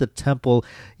at the temple.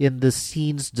 In the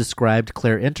scenes described,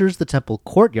 Claire enters the temple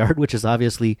courtyard, which is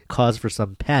obviously cause for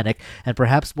some panic, and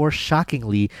perhaps more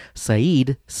shockingly,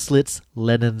 Sayid slits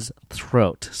Lennon's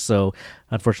throat. So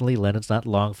unfortunately, Lennon's not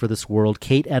long for this world.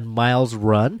 Kate and Miles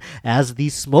run as the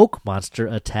smoke monster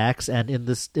attacks, and in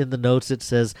the notes it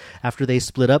says, after they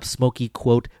split up, Smokey,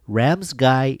 quote, rams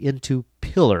Guy into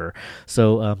pillar.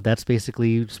 So that's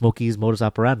basically Smokey's modus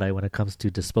operandi when it comes to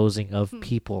disposing of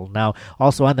people. Now,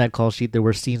 also on that call sheet, there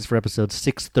were scenes for episode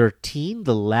 613,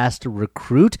 The Last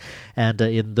Recruit, and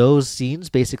in those scenes,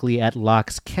 basically at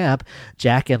Locke's camp,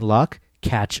 Jack and Locke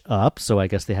catch up, so I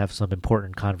guess they have some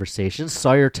important conversations.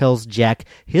 Sawyer tells Jack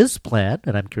his plan,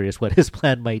 and I'm curious what his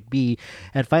plan might be.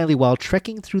 And finally, while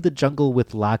trekking through the jungle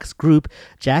with Locke's group,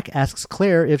 Jack asks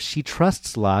Claire if she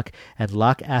trusts Locke, and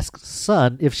Locke asks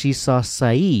Sun if she saw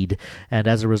Sayid. And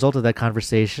as a result of that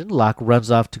conversation, Locke runs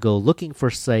off to go looking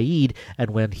for Sayid, and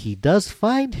when he does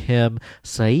find him,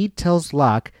 Sayid tells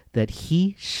Locke that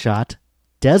he shot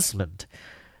Desmond.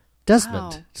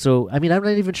 Wow. So, I mean, I'm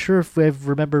not even sure if I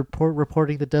remember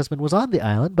reporting that Desmond was on the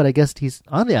island, but I guess he's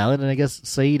on the island, and I guess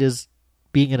Sayid is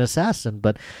being an assassin.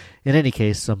 But in any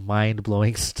case, some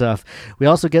mind-blowing stuff. We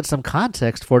also get some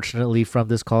context, fortunately, from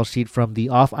this call sheet from the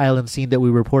off-island scene that we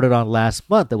reported on last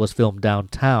month that was filmed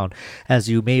downtown. As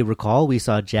you may recall, we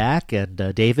saw Jack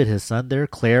and David, his son, there,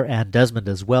 Claire and Desmond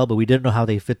as well, but we didn't know how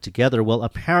they fit together. Well,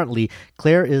 apparently,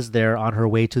 Claire is there on her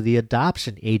way to the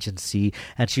adoption agency,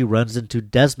 and she runs into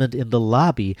Desmond in the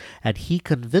lobby, and he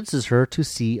convinces her to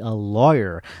see a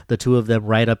lawyer. The two of them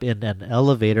ride up in an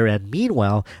elevator, and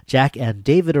meanwhile, Jack and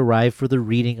David arrive for the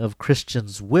reading of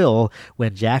Christian's will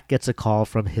when Jack gets a call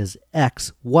from his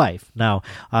ex-wife. Now,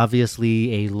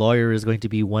 obviously, a lawyer is going to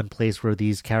be one place where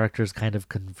these characters kind of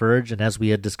converge, and as we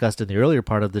had discussed in the earlier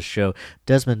part of the show,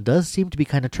 Desmond does seem to be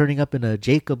kind of turning up in a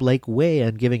Jacob-like way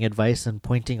and giving advice and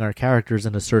pointing our characters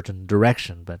in a certain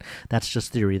direction, but that's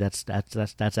just theory. That's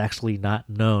actually not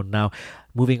known. Now,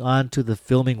 moving on to the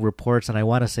filming reports, and I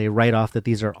want to say right off that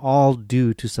these are all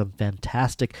due to some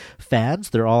fantastic fans.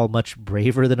 They're all much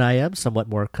braver than I am, somewhat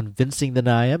more convincing than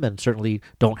I am, and certainly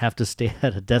don't have to stay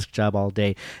at a desk job all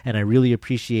day, and I really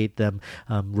appreciate them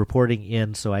reporting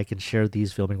in so I can share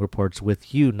these filming reports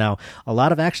with you. Now, a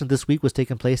lot of action this week was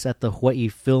taking place at the Hawaii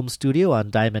Film Studio on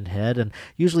Diamond Head, and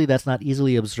usually that's not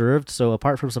easily observed, so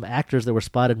apart from some actors that were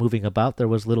spotted moving about, there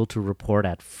was little to report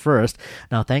at first.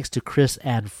 Now, thanks to Chris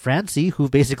and Francie, who've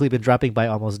basically been dropping by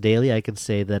almost daily, I can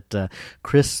say that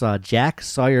Chris saw Jack,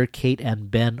 Sawyer, Kate,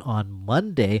 and Ben on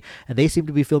Monday, and they seem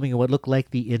to be filming in what looked like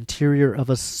the interior of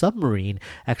a submarine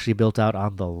actually built out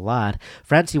on the lot.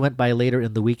 Francie went by later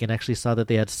in the week and actually saw that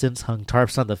they had since hung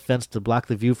tarps on the fence to block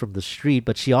the view from the street,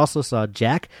 but she also saw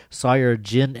Jack, Sawyer,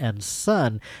 Jin, and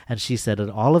Sun, and she said that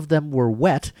all of them were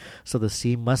wet, so the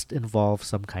scene must involve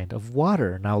some kind of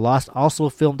water. Now, Lost also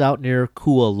filmed out near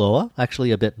Kualoa,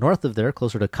 actually a bit north of there,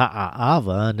 closer to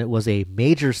Ka'ava, and it was a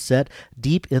major set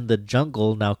deep in the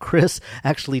jungle. Now, Chris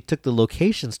actually took the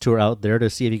locations tour out there to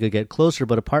see if he could get closer,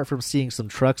 but apart from seeing some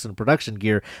trucks and production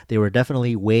gear, they were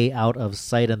definitely way out of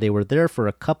sight, and they were there for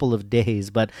a couple of days.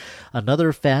 But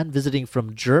another fan visiting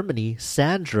from Germany,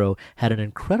 Sandro, had an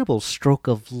incredible stroke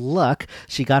of luck.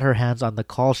 She got her hands on the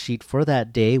call sheet for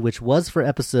that day, which was for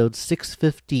episode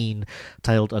 615,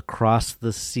 titled Across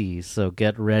the Sea. So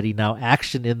get ready. Now,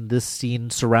 action in this scene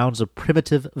surrounds a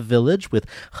primitive village with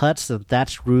huts and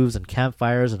thatched roofs and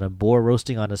campfires and a boar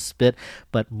roasting on a spit,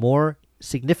 but more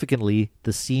significantly,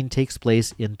 the scene takes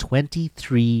place in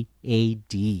 23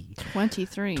 AD.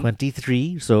 23.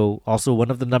 23, so also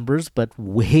one of the numbers, but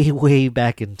way, way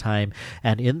back in time.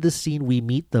 And in this scene, we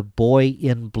meet the boy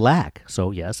in black.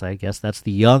 So yes, I guess that's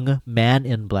the young man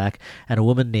in black, and a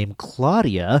woman named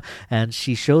Claudia, and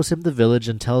she shows him the village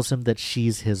and tells him that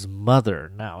she's his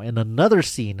mother. Now, in another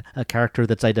scene, a character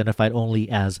that's identified only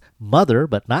as mother,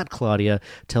 but not Claudia,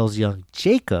 tells young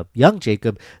Jacob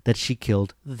that she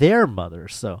killed their mother.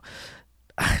 So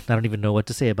I don't even know what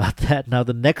to say about that. Now,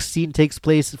 the next scene takes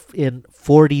place in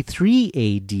 43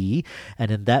 AD,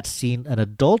 and in that scene, an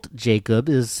adult Jacob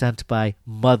is sent by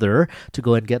Mother to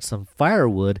go and get some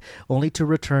firewood, only to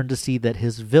return to see that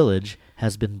his village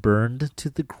has been burned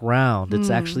to the ground. It's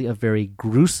actually a very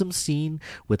gruesome scene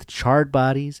with charred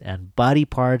bodies and body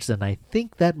parts, and I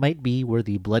think that might be where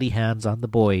the bloody hands on the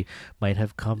boy might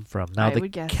have come from. Now, the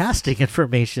casting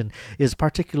information is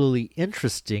particularly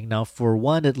interesting. Now, for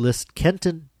one, it lists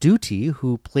Kenton Duty,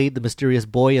 who played the mysterious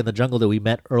boy in the jungle that we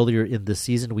met earlier in the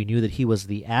season. We knew that he was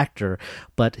the actor,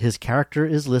 but his character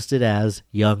is listed as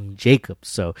young Jacob.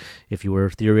 So if you were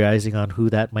theorizing on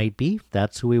who that might be,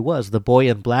 that's who he was. The boy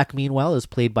in black, meanwhile, is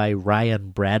played by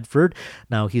Ryan Bradford.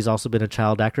 Now, he's also been a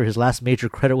child actor. His last major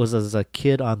credit was as a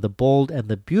kid on The Bold and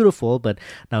the Beautiful, but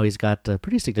now he's got a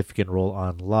pretty significant role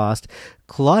on Lost.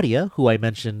 Claudia, who I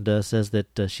mentioned, says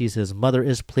that she's his mother,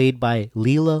 is played by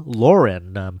Leela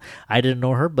Lauren. I didn't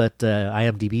know her, but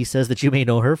IMDb says that you may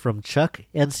know her from Chuck,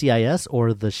 NCIS,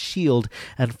 or The Shield.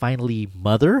 And finally,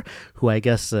 Mother, who I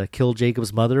guess killed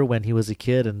Jacob's mother when he was a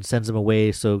kid and sends him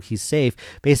away so he's safe.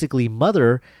 Basically,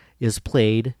 Mother is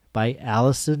played by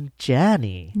Allison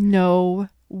Janney. No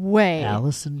way.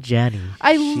 Allison Janney.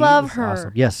 I love her.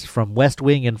 Awesome. Yes, from West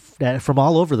Wing and from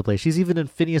all over the place. She's even in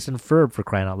Phineas and Ferb, for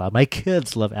crying out loud. My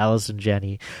kids love Allison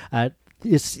Janney.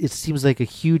 It seems like a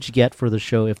huge get for the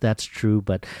show if that's true,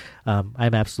 but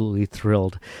I'm absolutely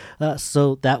thrilled.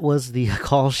 So that was the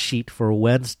call sheet for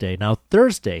Wednesday. Now,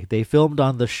 Thursday, they filmed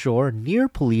on the shore near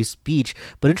Police Beach,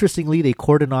 but interestingly, they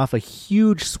cordoned off a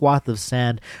huge swath of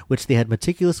sand, which they had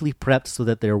meticulously prepped so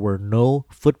that there were no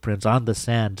footprints on the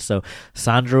sand. So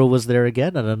Sandro was there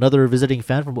again, and another visiting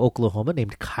fan from Oklahoma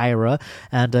named Kyra.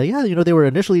 And they were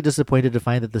initially disappointed to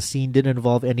find that the scene didn't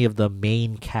involve any of the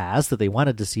main cast that they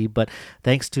wanted to see, but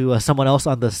thanks to someone else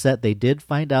on the set, they did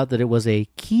find out that it was a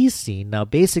key scene. Now,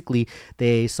 basically,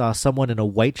 they saw someone in a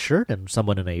white shirt and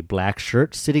someone in a black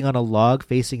shirt sitting on a log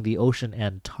facing the ocean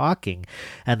and talking.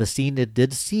 And the scene, it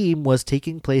did seem, was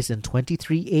taking place in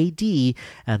 23 AD,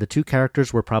 and the two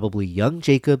characters were probably young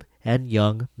Jacob and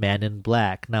young Man in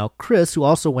Black. Now, Chris, who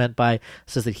also went by,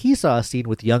 says that he saw a scene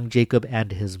with young Jacob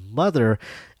and his mother.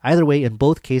 Either way, in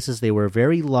both cases, they were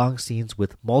very long scenes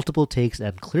with multiple takes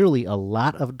and clearly a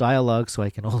lot of dialogue, so I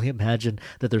can only imagine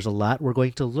that there's a lot we're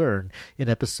going to learn in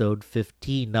episode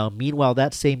 15. Now, meanwhile,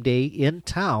 that same day in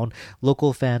town,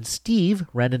 local fan Steve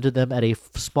ran into them at a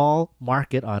small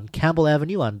market on Campbell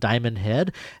Avenue on Diamond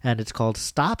Head, and it's called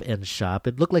Stop and Shop.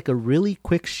 It looked like a really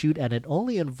quick shoot, and it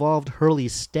only involved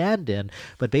Hurley's stand-in,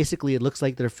 but basically it looks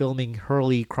like they're filming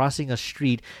Hurley crossing a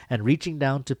street and reaching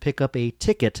down to pick up a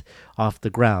ticket off the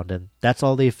ground. And that's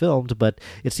all they filmed, but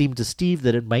it seemed to Steve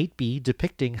that it might be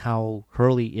depicting how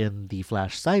Hurley in The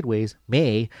Flash Sideways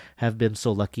may have been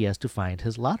so lucky as to find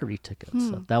his lottery tickets.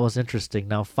 So that was interesting.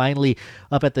 Now, finally,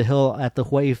 up at the hill at the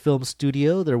Hawaii Film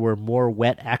Studio, there were more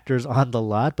wet actors on the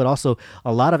lot, but also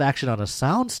a lot of action on a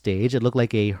sound stage. It looked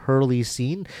like a Hurley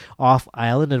scene off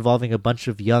island involving a bunch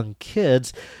of young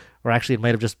kids. Or actually, it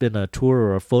might have just been a tour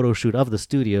or a photo shoot of the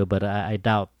studio, but I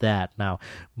doubt that. Now,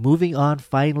 moving on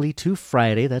finally to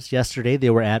Friday, that's yesterday,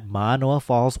 they were at Manoa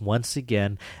Falls once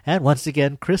again. And once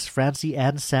again, Chris, Francie,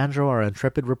 and Sandro, our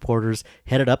intrepid reporters,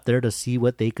 headed up there to see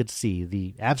what they could see.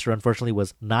 The answer, unfortunately,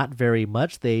 was not very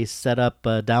much. They set up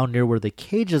down near where the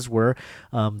cages were,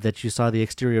 that you saw the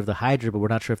exterior of the Hydra, but we're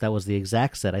not sure if that was the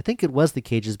exact set. I think it was the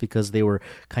cages because they were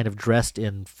kind of dressed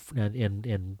in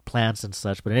plants and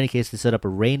such. But in any case, they set up a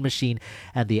rain machine,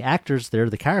 and the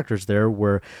characters there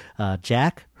were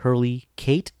Jack, Hurley,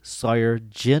 Kate, Sawyer,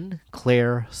 Jin,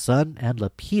 Claire, Sun, and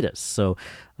Lapidus. So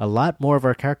a lot more of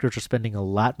our characters are spending a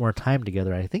lot more time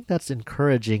together. I think that's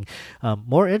encouraging.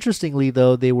 More interestingly,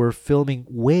 though, they were filming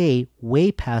way,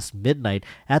 way past midnight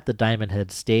at the Diamond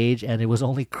Head stage, and it was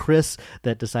only Chris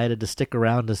that decided to stick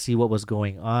around to see what was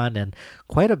going on, and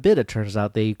quite a bit, it turns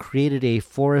out. They created a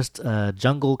forest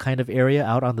jungle kind of area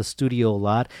out on the studio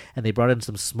lot, and they brought in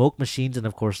some smoke machines and,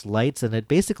 of course, lights, and it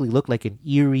basically looked like an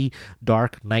eerie,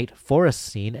 dark night forest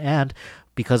scene. And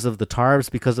because of the tarps,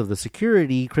 because of the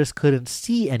security, Chris couldn't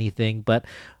see anything, but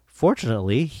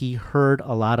fortunately, he heard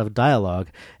a lot of dialogue,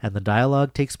 and the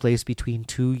dialogue takes place between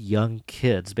two young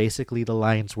kids. Basically, the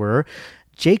lines were,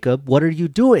 Jacob, what are you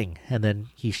doing? And then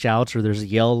he shouts, or there's a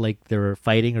yell like they're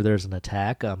fighting or there's an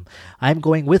attack. I'm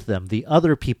going with them, the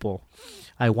other people.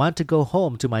 I want to go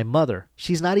home to my mother.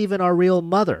 She's not even our real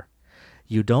mother.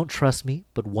 You don't trust me,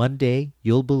 but one day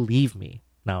you'll believe me.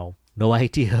 Now, no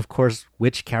idea, of course,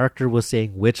 which character was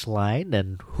saying which line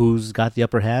and who's got the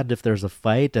upper hand if there's a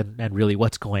fight and really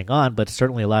what's going on, but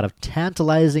certainly a lot of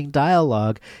tantalizing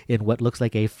dialogue in what looks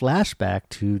like a flashback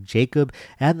to Jacob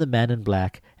and the Man in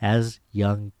Black as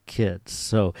young kids.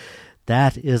 So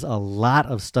that is a lot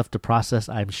of stuff to process.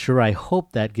 I'm sure, I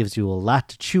hope that gives you a lot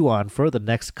to chew on for the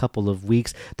next couple of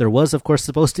weeks. There was, of course,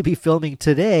 supposed to be filming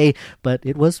today, but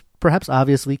it was perhaps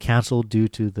obviously canceled due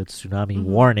to the tsunami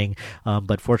warning.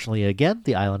 But fortunately, again,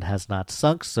 the island has not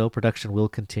sunk, so production will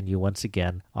continue once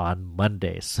again on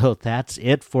Monday. So that's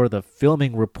it for the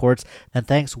filming reports. And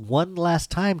thanks one last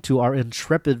time to our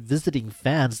intrepid visiting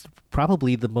fans.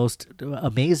 Probably the most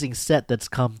amazing set that's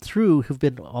come through, who've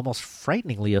been almost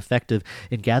frighteningly effective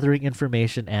in gathering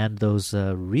information and those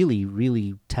really,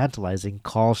 really tantalizing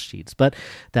call sheets. But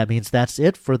that means that's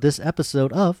it for this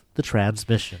episode of The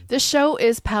Transmission. This show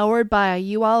is powered by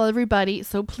you all, everybody,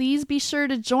 so please be sure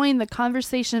to join the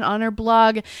conversation on our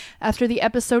blog after the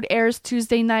episode airs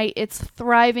Tuesday night. It's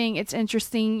thriving, it's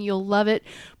interesting, you'll love it.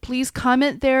 Please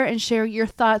comment there and share your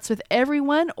thoughts with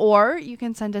everyone, or you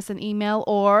can send us an email,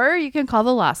 or you can call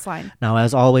the Lost Line. Now,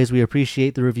 as always, we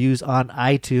appreciate the reviews on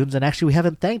iTunes, and actually we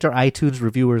haven't thanked our iTunes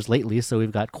reviewers lately, so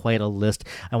we've got quite a list.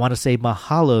 I want to say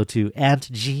mahalo to Aunt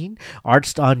Jean,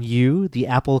 Arched on You, The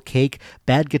Apple Cake,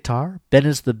 Bad Guitar, Ben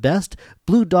is the Best,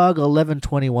 Blue Dog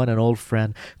 1121, an old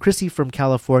friend, Chrissy from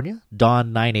California,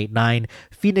 Dawn 989,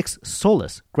 Phoenix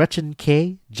Solis, Gretchen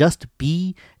K, Just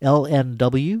B,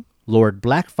 LNW, Lord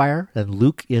Blackfire, and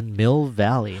Luke in Mill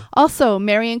Valley. Also,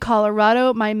 Mary in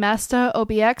Colorado, My Master,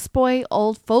 OBX Boy,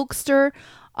 Old Folkster,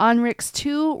 Onrix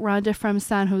 2, Rhonda from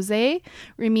San Jose,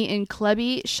 Remy in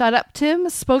Clubby, Shut Up Tim,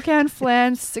 Spokane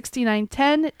Flan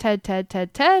 6910,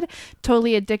 Ted,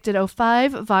 Totally Addicted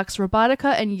 05, Vox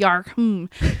Robotica, and Yark.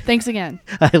 Thanks again.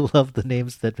 I love the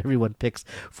names that everyone picks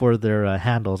for their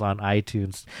handles on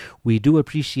iTunes. We do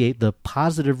appreciate the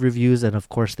positive reviews, and of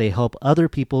course they help other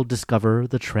people discover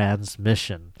The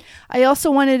Transmission. I also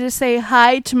wanted to say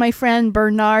hi to my friend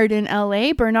Bernard in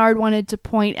LA. Bernard wanted to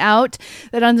point out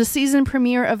that on the season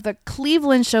premiere of the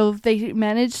Cleveland show, they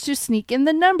managed to sneak in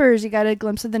the numbers. You got a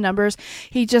glimpse of the numbers.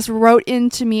 He just wrote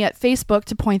into me at Facebook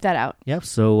to point that out. Yep,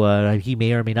 so he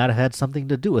may or may not have had something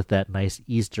to do with that nice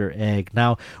Easter egg.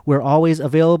 Now, we're always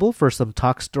available for some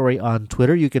talk story on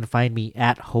Twitter. You can find me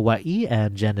at Hawaii,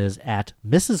 and Jen is at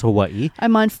Mrs. Hawaii.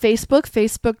 I'm on Facebook,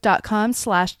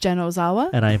 facebook.com/Jen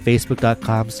Ozawa. And I'm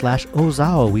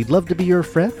facebook.com/Ozawa. We'd love to be your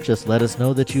friend. Just let us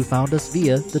know that you found us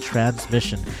via The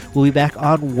Transmission. We'll be back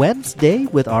on Wednesday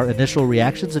with our initial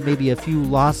reactions and maybe a few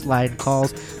Lost Line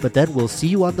calls, but then we'll see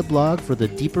you on the blog for the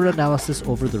deeper analysis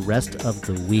over the rest of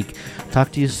the week.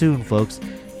 Talk to you soon, folks.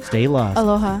 Stay lost.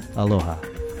 Aloha. Aloha.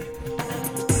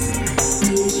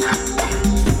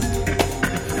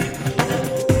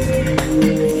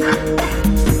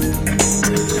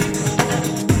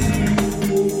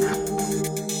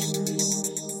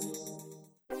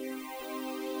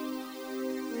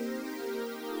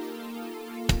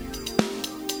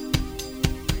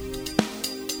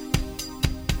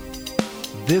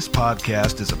 This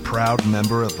podcast is a proud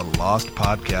member of the Lost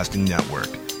Podcasting Network.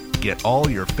 Get all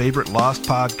your favorite Lost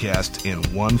podcasts in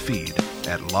one feed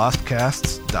at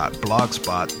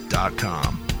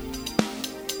lostcasts.blogspot.com.